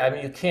brings you back. I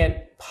mean, you can't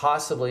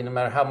possibly, no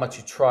matter how much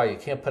you try, you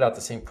can't put out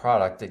the same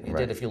product that you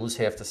did if you lose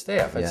half the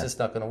staff. It's just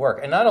not going to work.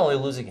 And not only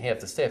losing half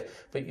the staff,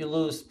 but you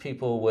lose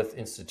people with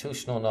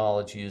institutional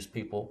knowledge. You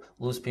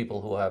lose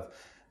people who have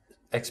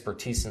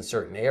expertise in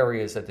certain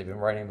areas that they've been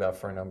writing about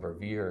for a number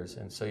of years.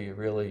 And so you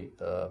really,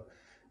 the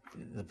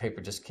paper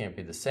just can't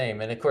be the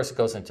same. And of course, it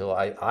goes into,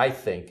 I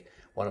think,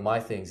 one of my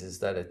things is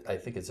that I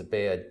think it's a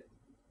bad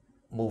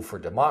move for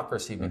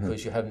democracy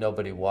because you have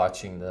nobody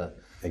watching the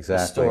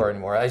store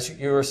anymore. As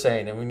you were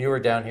saying, and when you were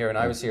down here and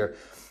I was here,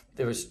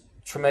 there was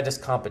tremendous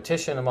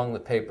competition among the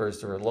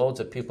papers. There were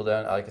loads of people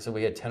down. Like I said,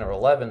 we had 10 or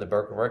 11. The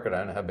Berkeley Record, I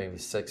don't know, had maybe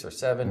 6 or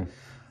 7.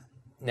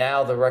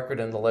 Now the Record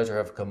and the Ledger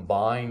have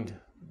combined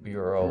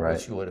bureau,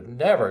 which you would have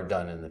never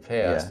done in the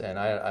past. And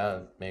I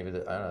don't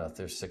know if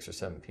there's 6 or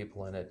 7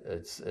 people in it.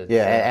 It's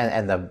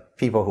and the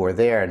people who were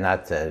there,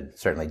 not to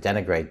certainly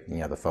denigrate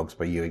the folks,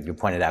 but you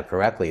pointed out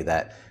correctly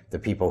that the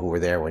people who were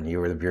there when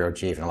you were the bureau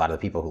chief and a lot of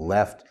the people who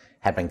left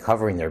had been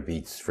covering their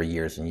beats for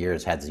years and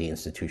years, had the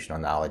institutional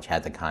knowledge,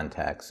 had the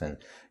contacts, and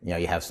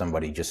you have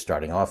somebody just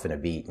starting off in a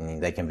beat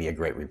and they can be a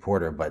great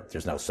reporter, but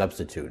there's no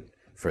substitute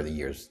for the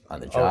years on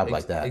the job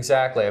like that.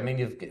 Exactly. I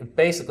mean,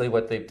 basically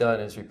what they've done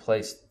is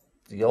replaced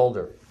the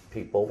older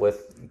people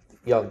with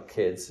young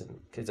kids and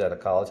kids out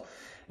of college.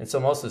 And so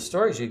most of the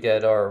stories you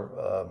get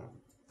are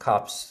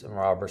cops and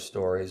robber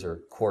stories or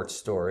court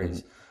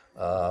stories,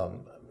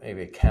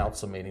 maybe a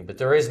council meeting, but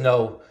there is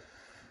no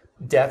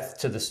depth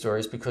to the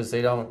stories because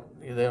they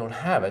don't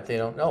have it, they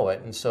don't know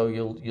it, and so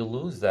you'll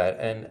lose that.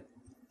 And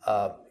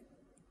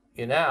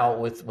now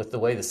with the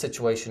way the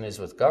situation is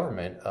with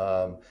government,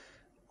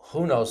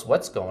 who knows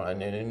what's going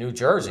on in New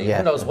Jersey?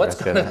 Who knows what's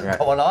going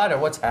on or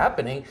what's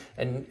happening,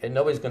 and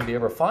nobody's going to be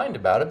able to find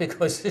about it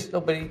because there's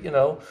nobody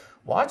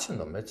watching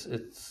them.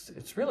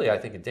 It's really, I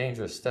think, a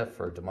dangerous step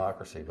for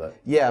democracy. But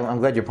I'm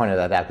glad you pointed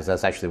that out because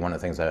that's actually one of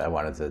the things I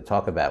wanted to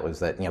talk about was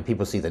that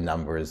people see the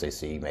numbers, they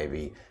see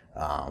maybe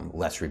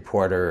less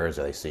reporters,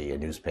 or they see a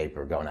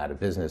newspaper going out of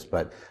business,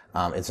 but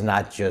it's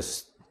not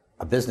just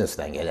a business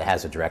thing. It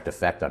has a direct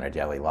effect on our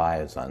daily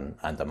lives, on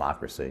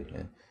democracy.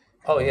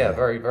 Oh yeah,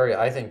 very, very.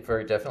 I think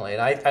very definitely,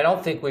 and I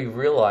don't think we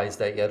realize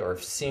that yet or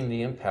have seen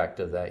the impact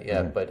of that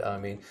yet. But I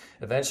mean,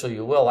 eventually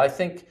you will. I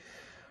think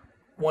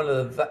one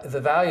of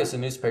the values of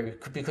newspaper,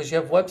 because you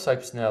have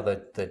websites now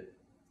that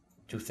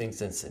do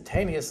things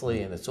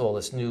instantaneously, and it's all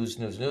this news,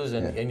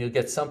 and you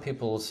get some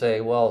people who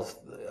say, well,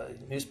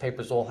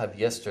 newspapers all have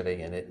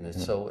yesterday in it, and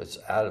so it's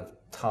out of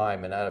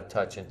time and out of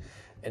touch,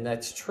 and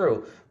that's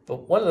true.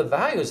 But one of the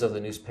values of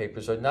the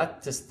newspapers are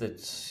not just the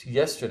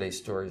yesterday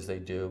stories they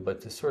do, but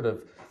to sort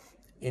of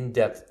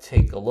in-depth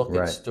take a look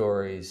at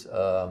stories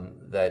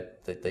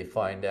that they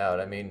find out.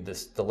 I mean,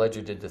 the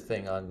Ledger did the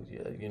thing on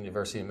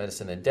University of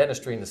Medicine and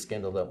Dentistry and the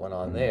scandal that went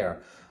on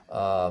there.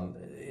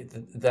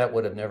 That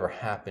would have never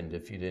happened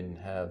if you didn't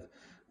have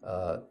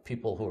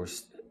people who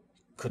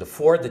could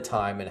afford the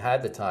time and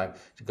had the time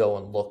to go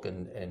and look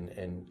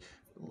and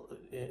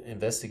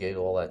investigate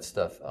all that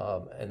stuff.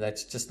 And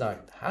that's just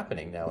not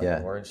happening now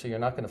anymore. And so you're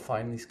not going to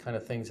find these kind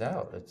of things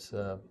out. It's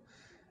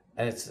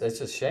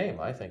a shame.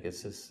 I think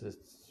it's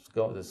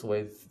the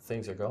way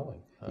things are going.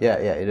 Yeah,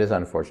 it is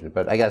unfortunate.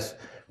 But I guess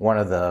one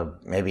of the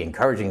maybe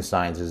encouraging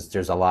signs is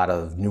there's a lot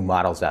of new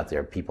models out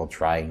there, people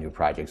trying new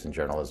projects in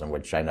journalism,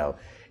 which I know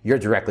you're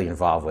directly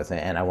involved with.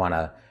 And I want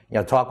to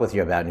talk with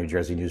you about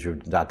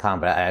NewJerseyNewsroom.com.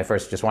 But I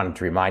first just wanted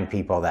to remind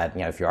people that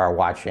if you are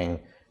watching,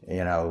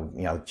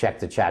 check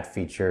the chat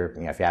feature.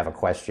 If you have a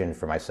question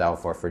for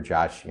myself or for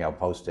Josh,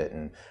 post it,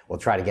 and we'll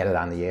try to get it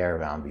on the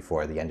air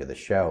before the end of the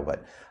show.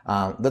 But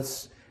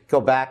let's go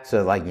back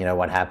to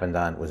what happened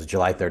was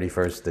July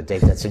 31st, the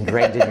date that's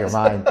ingrained in your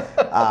mind.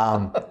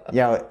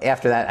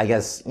 After that, I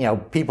guess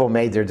people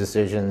made their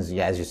decisions.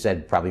 As you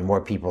said, probably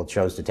more people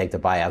chose to take the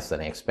buyouts than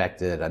they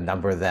expected. A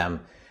number of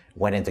them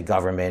went into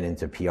government,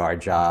 into PR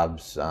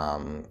jobs. I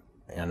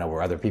don't know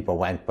where other people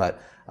went,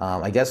 but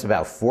I guess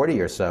about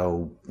 40 or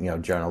so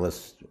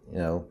journalists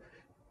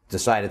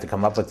decided to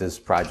come up with this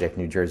project,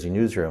 New Jersey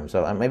Newsroom.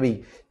 So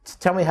maybe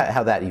tell me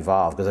how that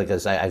evolved,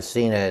 because I've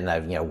seen it and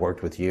I've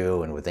worked with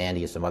you and with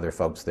Andy and some other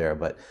folks there,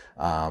 but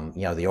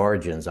the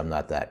origins I'm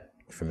not that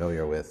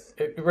familiar with.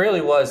 It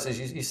really was, as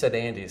you said,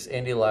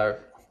 Andy Lar.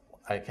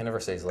 I can never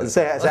say his last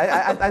name.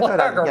 I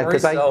thought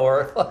because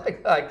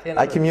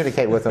I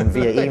communicate with him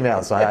via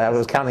email, so I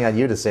was counting on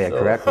you to say it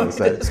correctly.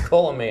 So just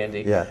call him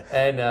Andy. Yeah.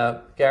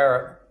 And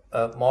Garrett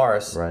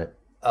Morris. Right.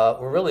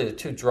 Were really the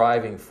two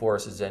driving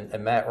forces,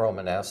 and Matt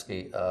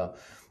Romanowski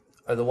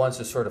are the ones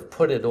who sort of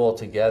put it all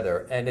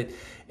together. And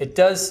it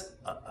does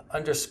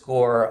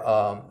underscore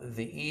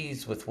the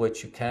ease with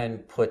which you can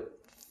put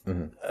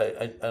an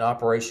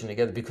operation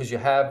together, because you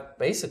have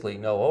basically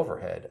no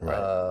overhead.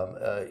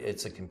 Right.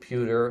 It's a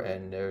computer,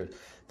 and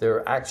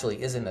there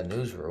actually isn't a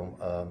newsroom.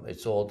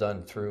 It's all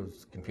done through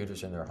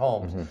computers in their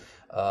homes.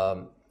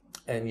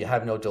 And you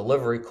have no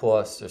delivery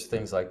costs. There's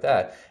things like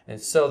that. And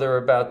so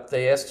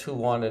they asked who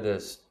wanted to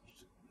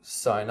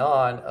sign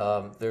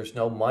on. There's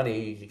no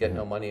money. You get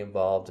no money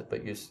involved,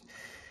 but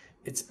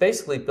it's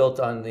basically built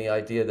on the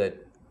idea that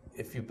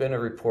if you've been a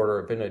reporter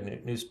or been a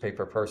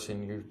newspaper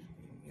person, you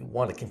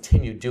want to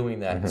continue doing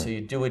that. So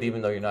you do it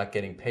even though you're not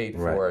getting paid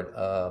for it.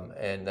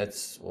 And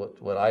that's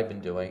what I've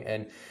been doing.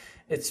 And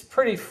it's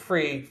pretty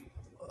free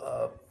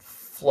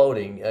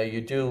floating. You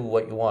do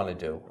what you want to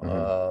do.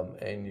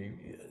 And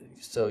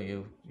so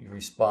you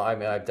respond. I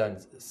mean, I've done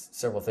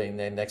several things.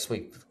 And next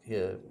week,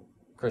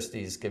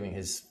 Christie's giving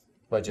his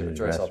budget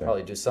address. I'll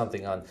probably do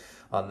something on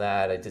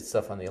that. I did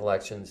stuff on the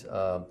elections.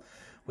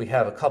 We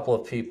have a couple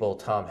of people,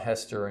 Tom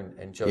Hester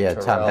and Joe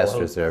Terrell. Tom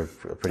Hester's there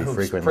pretty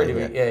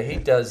frequently. He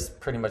does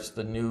pretty much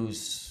the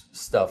news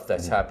stuff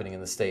that's happening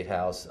in the State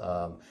House.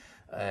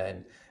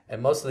 And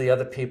most of the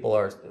other people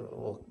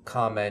will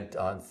comment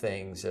on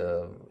things.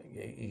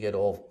 You get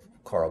all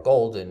Carl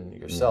Golden,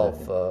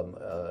 yourself,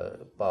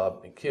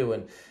 Bob McHugh,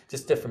 and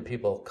just different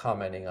people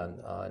commenting on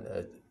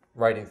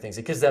writing things.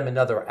 It gives them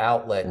another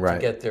outlet to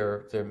get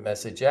their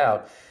message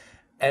out.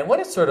 And what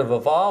it sort of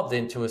evolved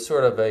into is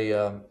sort of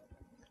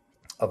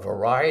a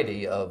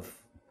variety of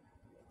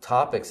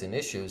topics and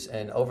issues.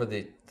 And over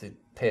the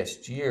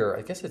past year,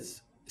 I guess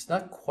it's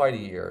not quite a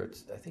year.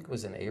 I think it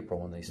was in April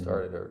when they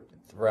started, or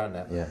around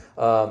now.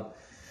 Yeah.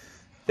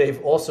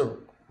 They've also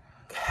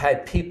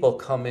had people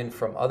come in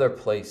from other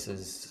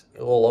places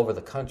all over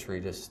the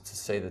country to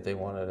say that they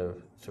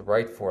wanted to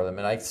write for them.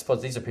 And I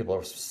suppose these are people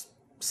who are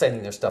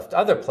sending their stuff to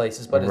other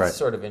places, but it's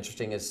sort of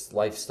interesting as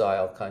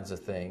lifestyle kinds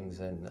of things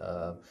and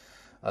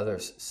other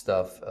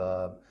stuff.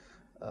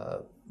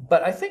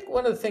 But I think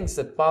one of the things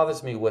that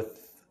bothers me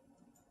with,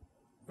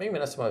 maybe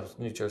not so much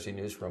New Jersey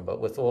Newsroom, but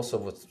with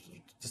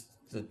just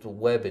the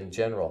web in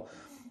general,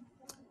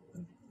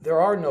 there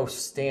are no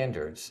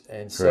standards,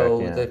 and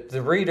so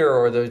the reader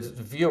or the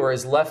viewer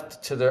is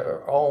left to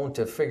their own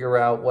to figure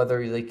out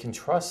whether they can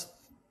trust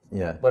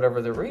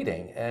whatever they're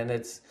reading. And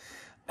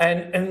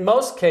and in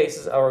most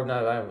cases, or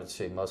not, I wouldn't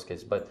say most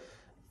cases, but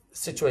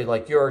situated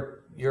like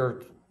your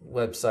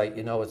website,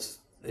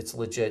 it's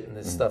legit and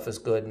this stuff is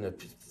good and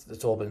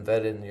it's all been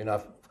vetted and you're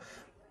not.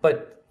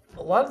 But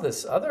a lot of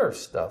this other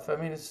stuff, I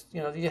mean, it's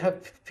you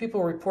have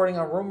people reporting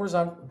on rumors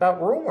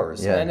about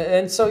rumors,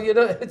 and so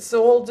it's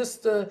all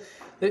just.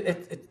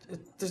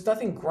 There's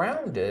nothing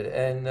grounded,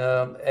 and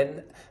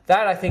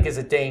that I think is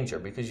a danger,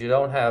 because you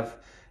don't have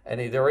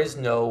any. There is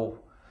no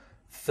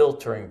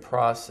filtering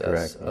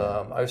process.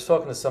 Correct, I was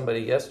talking to somebody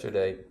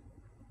yesterday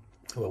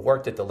who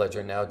worked at the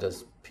Ledger, now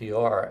does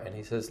PR, and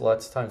he says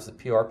lots of times the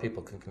PR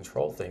people can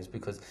control things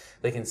because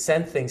they can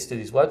send things to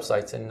these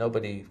websites and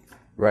nobody.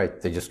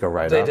 Right, they just go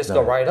right up. They just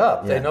go right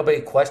up.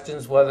 Nobody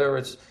questions whether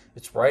it's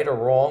it's right or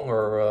wrong,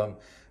 or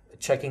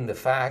checking the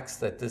facts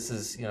that this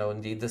is,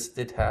 indeed this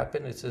did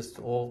happen. It's just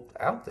all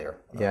out there.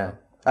 Yeah.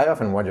 I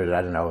often wondered,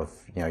 I don't know if,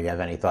 you have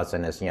any thoughts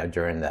on this,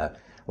 during the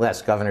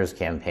last governor's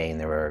campaign,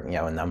 there were,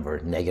 a number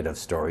of negative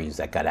stories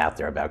that got out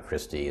there about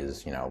Christie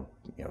as,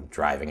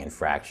 driving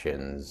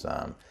infractions,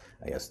 I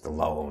guess the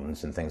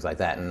loans and things like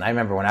that. And I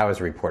remember when I was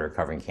a reporter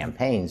covering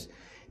campaigns,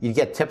 you'd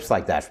get tips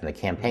like that from the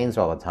campaigns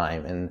all the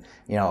time. And,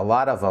 a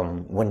lot of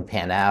them wouldn't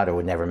pan out or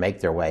would never make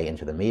their way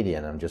into the media.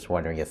 And I'm just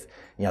wondering if,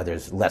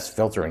 there's less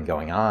filtering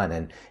going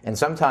on. And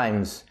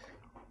sometimes,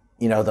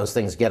 those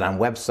things get on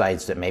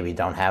websites that maybe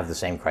don't have the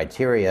same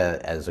criteria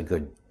as a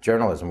good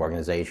journalism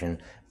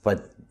organization,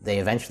 but they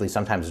eventually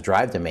sometimes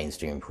drive the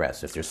mainstream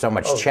press. If there's so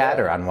much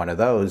chatter on one of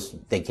those,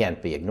 they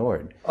can't be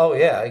ignored. Oh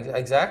yeah,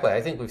 exactly.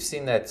 I think we've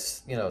seen that,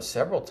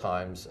 several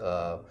times.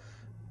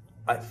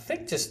 I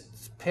think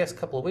just past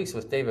couple of weeks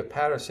with David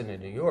Patterson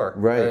in New York.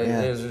 Right.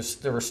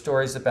 There were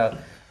stories about,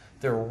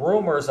 there were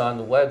rumors on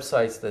the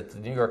websites that the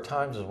New York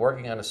Times was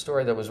working on a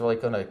story that was really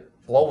going to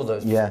blow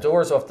the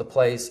doors off the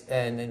place.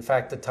 And in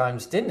fact, the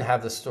Times didn't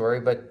have the story,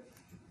 but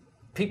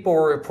people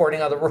were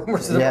reporting on the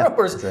rumors of the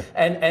rumors.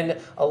 And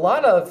a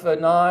lot of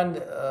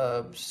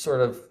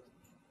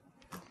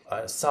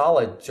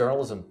solid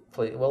journalism,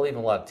 well, even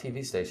a lot of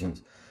TV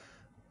stations,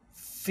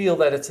 feel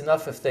that it's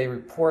enough if they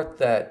report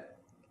that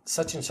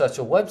such and such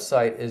a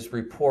website is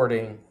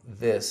reporting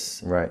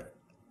this. Right.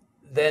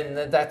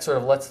 Then that sort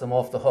of lets them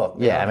off the hook.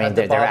 Yeah, I mean,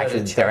 they're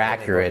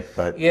accurate,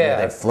 but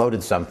they've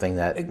floated something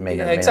that may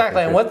not.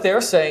 Exactly, and what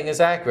they're saying is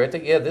accurate.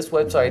 That this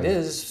website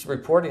is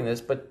reporting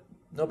this, but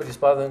nobody's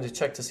bothering to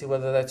check to see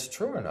whether that's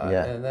true or not.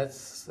 Yeah. And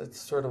that's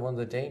sort of one of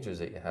the dangers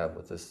that you have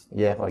with this.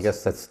 Yeah, well, I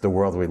guess that's the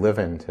world we live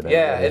in today.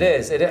 Yeah, it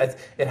is.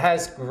 It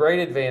has great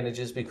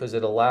advantages because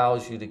it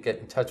allows you to get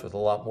in touch with a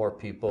lot more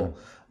people.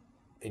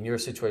 In your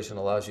situation,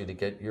 allows you to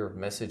get your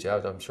message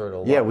out, I'm sure, to a lot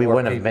more people. Yeah, we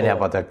wouldn't have been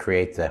able to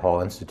create the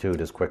Hall Institute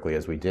as quickly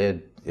as we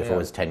did if it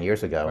was 10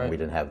 years ago and we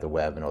didn't have the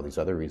web and all these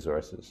other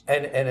resources.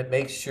 And it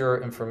makes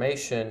your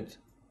information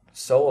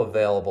so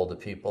available to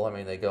people. I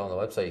mean, they go on the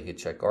website, you can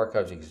check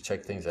archives, you can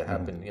check things that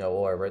happen,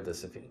 I read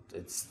this,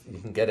 you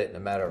can get it in a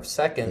matter of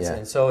seconds.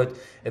 And so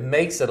it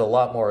makes it a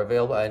lot more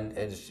available. And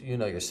as you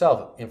know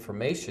yourself,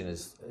 information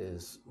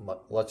is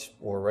much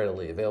more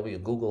readily available. You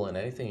Google and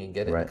anything, you can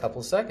get it in a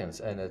couple of seconds.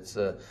 And it's,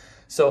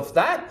 so if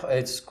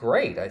it's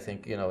great. I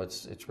think,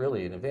 it's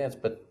really an advance,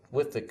 but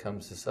with it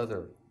comes this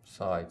other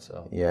side,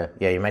 so. Yeah,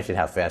 you mentioned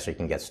how fast you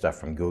can get stuff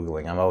from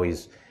Googling. I'm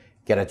always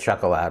get a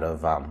chuckle out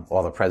of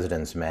All the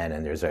President's Men,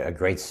 and there's a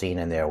great scene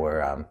in there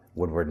where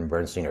Woodward and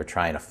Bernstein are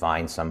trying to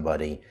find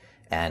somebody,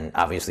 and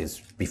obviously it's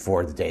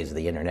before the days of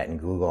the internet and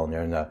Google, and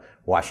they're in the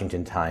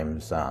Washington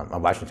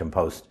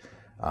Post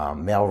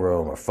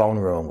mailroom or phone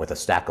room with a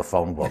stack of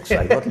phone books,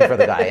 like looking for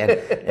the guy.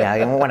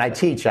 And when I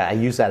teach, I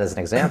use that as an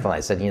example.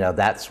 I said,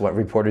 that's what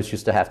reporters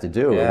used to have to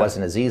do. It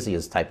wasn't as easy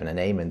as typing a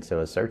name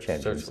into a search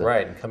engine.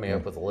 Right, and coming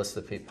up with a list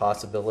of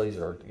possibilities,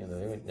 or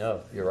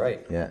no, you're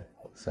right. Yeah.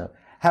 So,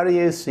 how do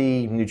you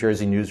see New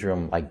Jersey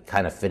Newsroom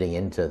kind of fitting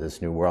into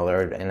this new world,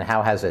 and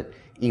how has it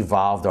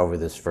evolved over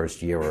this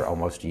first year or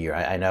almost a year?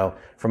 I know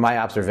from my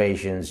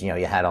observations,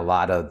 you had a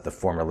lot of the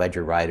former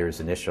Ledger writers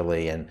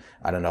initially, and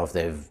I don't know if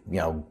they've,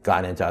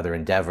 gone into other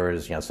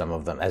endeavors. Some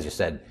of them, as you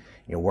said,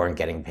 weren't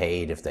getting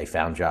paid if they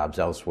found jobs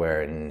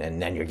elsewhere,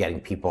 and then you're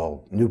getting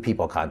new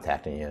people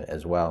contacting you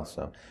as well.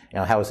 So,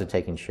 how is it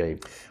taking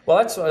shape? Well,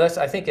 that's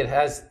I think it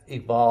has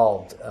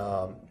evolved,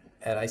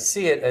 and I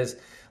see it as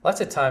lots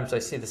of times I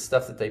see the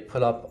stuff that they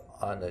put up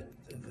on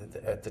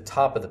at the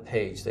top of the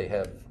page. They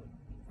have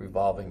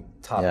revolving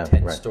top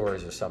 10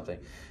 stories or something,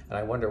 and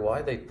I wonder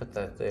why they put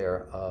that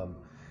there.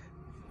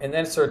 And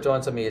then it sort of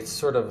dawns on me, it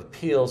sort of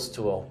appeals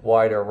to a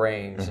wider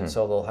range, and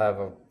so they'll have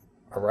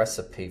a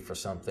recipe for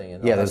something.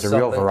 And there's a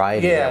real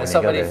variety. Yeah,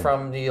 somebody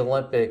from the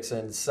Olympics,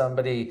 and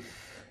somebody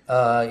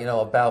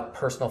about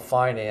personal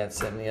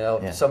finance,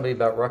 and somebody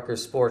about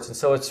Rutgers sports, and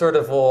so it's sort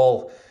of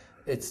all.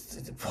 It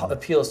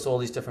appeals to all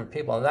these different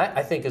people, and that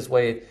I think is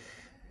way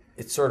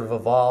it's sort of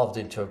evolved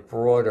into a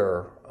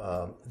broader.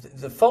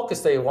 The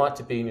focus they want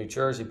to be New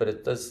Jersey, but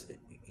it does.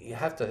 You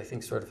have to, I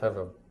think, sort of have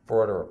a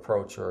broader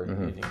approach, or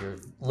you're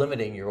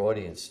limiting your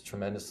audience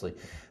tremendously.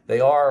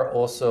 They are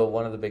also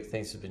one of the big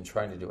things has been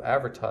trying to do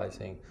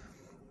advertising.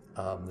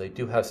 They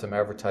do have some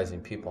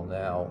advertising people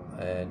now,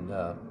 and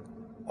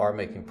are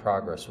making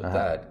progress with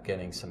that,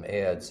 getting some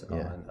ads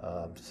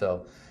on.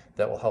 So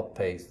that will help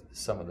pay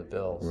some of the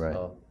bills. Right.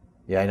 So,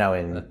 yeah, I know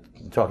in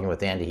talking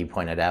with Andy, he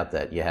pointed out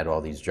that you had all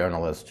these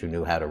journalists who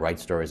knew how to write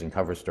stories and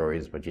cover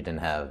stories, but you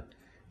didn't have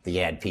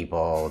the ad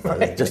people,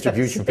 the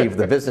distribution people,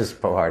 the business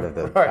part of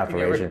the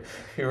operation.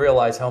 You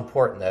realize how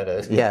important that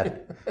is. Yeah.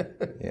 Hey,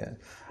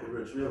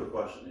 Rich, we have a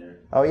question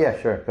here. Oh, yeah,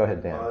 sure. Go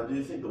ahead, Dan. Do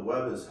you think the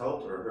web has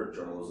helped or hurt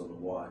journalism, and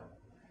why?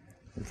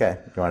 Okay.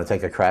 You want to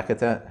take a crack at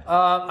that?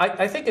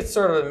 I think it's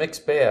sort of a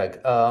mixed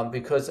bag,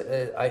 because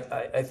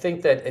I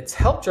think that it's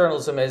helped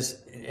journalism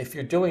as if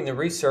you're doing the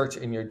research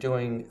and you're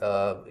doing,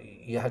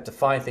 you have to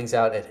find things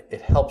out,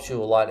 it helps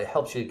you a lot. It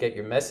helps you get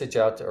your message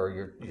out or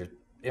your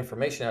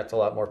information out to a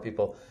lot more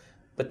people.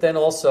 But then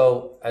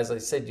also, as I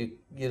said,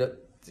 you know,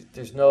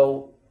 there's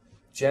no,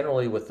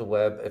 generally with the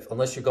web,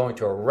 unless you're going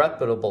to a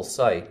reputable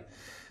site,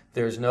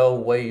 there's no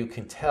way you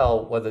can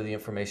tell whether the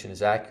information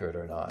is accurate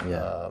or not.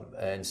 Yeah.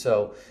 And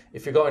so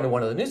if you're going to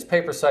one of the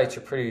newspaper sites,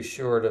 you're pretty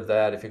assured of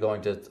that. If you're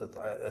going to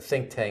a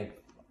think tank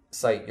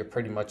site, you're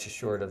pretty much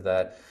assured of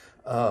that.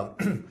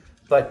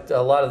 But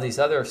a lot of these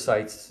other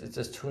sites, it's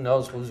just who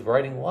knows who's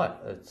writing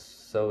what.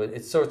 So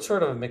it's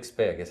sort of a mixed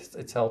bag.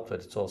 It's helped, but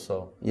it's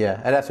also... Yeah,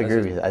 I'd have to agree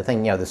with you. I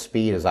think, you know, the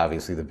speed is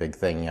obviously the big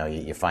thing. You know,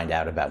 you find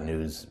out about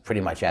news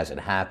pretty much as it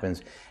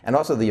happens. And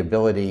also the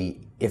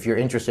ability, if you're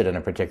interested in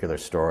a particular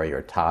story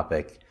or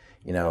topic,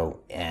 you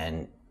know,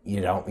 and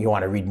you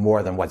want to read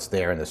more than what's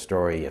there in the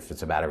story. If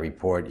it's about a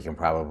report, you can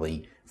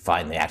probably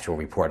find the actual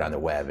report on the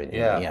web, and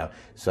Yeah. you know,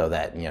 so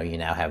that you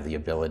now have the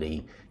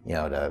ability, you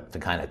know, to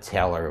kind of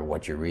tailor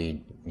what you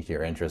read to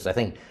your interests. I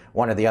think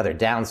one of the other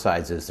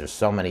downsides is there's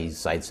so many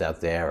sites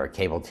out there, or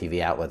cable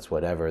TV outlets,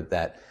 whatever,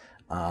 that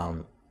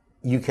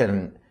you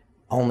can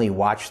only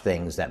watch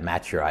things that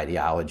match your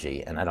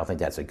ideology, and I don't think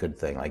that's a good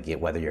thing. Like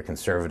whether you're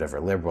conservative or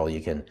liberal,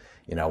 you can,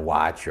 you know,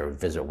 watch or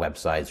visit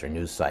websites or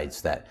news sites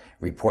that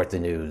report the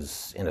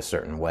news in a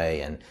certain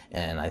way,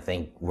 and I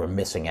think we're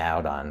missing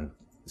out on,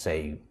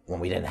 say, when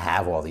we didn't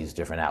have all these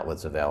different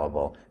outlets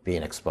available,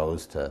 being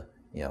exposed to,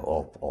 you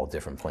know, all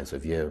different points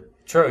of view.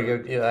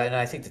 True, and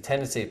I think the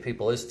tendency of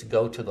people is to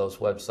go to those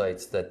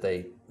websites that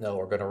they know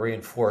are going to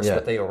reinforce Yeah.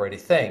 what they already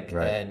think,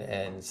 Right.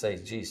 and say,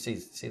 "Gee,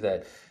 see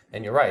that."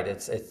 And you're right;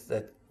 it's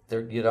that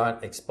you're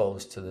not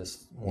exposed to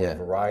this more Yeah.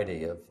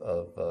 variety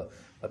of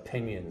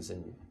opinions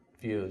and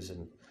views,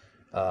 and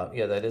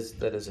yeah, that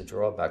is a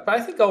drawback. But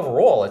I think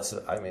overall, I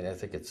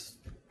think it's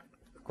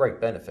a great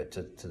benefit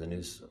to the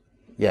news.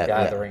 Yeah,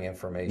 Gathering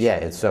information. Yeah,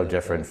 it's so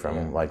different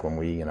from like when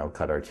we, you know,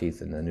 cut our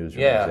teeth in the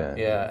newsrooms.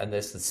 Yeah, and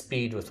there's the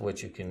speed with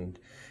which you can.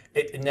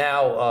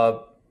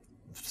 Now,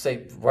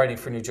 say writing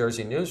for New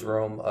Jersey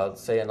Newsroom,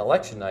 say on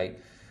election night.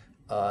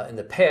 In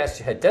the past,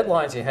 you had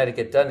deadlines you had to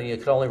get done, and you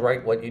could only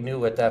write what you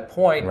knew at that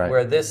point. Right.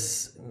 Where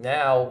this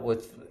now,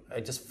 I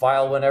just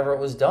file whenever it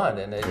was done,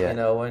 and you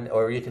know,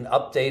 or you can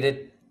update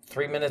it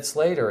 3 minutes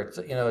later. It's,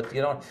 you know,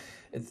 you don't.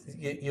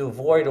 You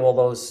avoid all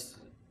those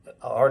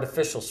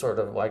artificial sort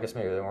of, well, I guess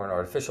maybe they weren't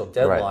artificial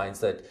deadlines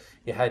that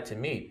you had to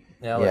meet.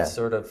 Now it's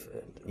sort of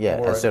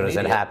more as soon as it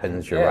immediate.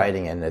 happens, you're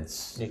writing, and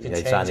it's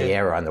on the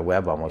air or on the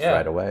web almost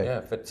right away.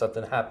 Yeah, if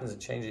something happens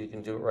and changes, you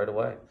can do it right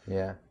away.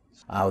 Yeah.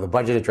 The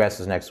budget address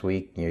is next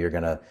week. You're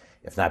going to,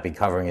 if not be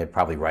covering it,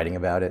 probably writing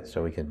about it,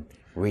 so we can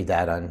read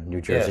that on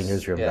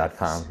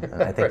NewJerseyNewsroom.com. Yes.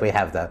 I think we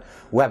have the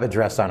web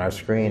address on our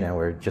screen, and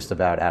we're just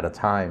about out of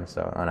time.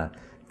 So I want to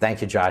thank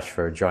you, Josh,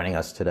 for joining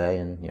us today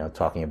and, you know,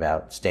 talking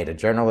about state of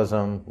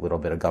journalism, a little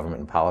bit of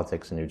government and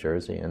politics in New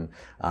Jersey, and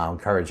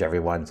encourage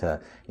everyone to,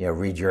 you know,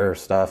 read your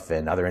stuff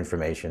and other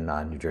information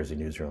on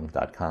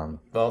NewJerseyNewsroom.com.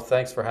 Well,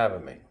 thanks for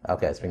having me.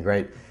 Okay, it's been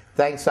great.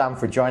 Thanks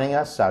for joining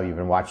us. You've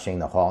been watching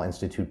the Hall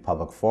Institute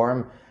Public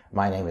Forum.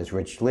 My name is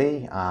Rich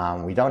Lee.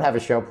 We don't have a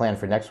show planned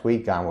for next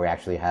week. We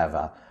actually have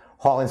a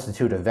Hall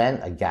Institute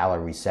event, a gala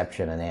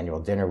reception, an annual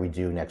dinner we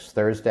do next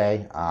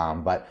Thursday.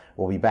 But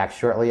we'll be back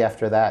shortly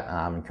after that.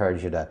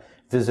 Encourage you to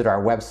visit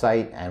our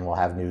website, and we'll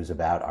have news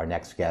about our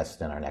next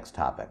guest and our next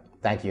topic.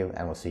 Thank you,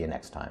 and we'll see you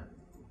next time.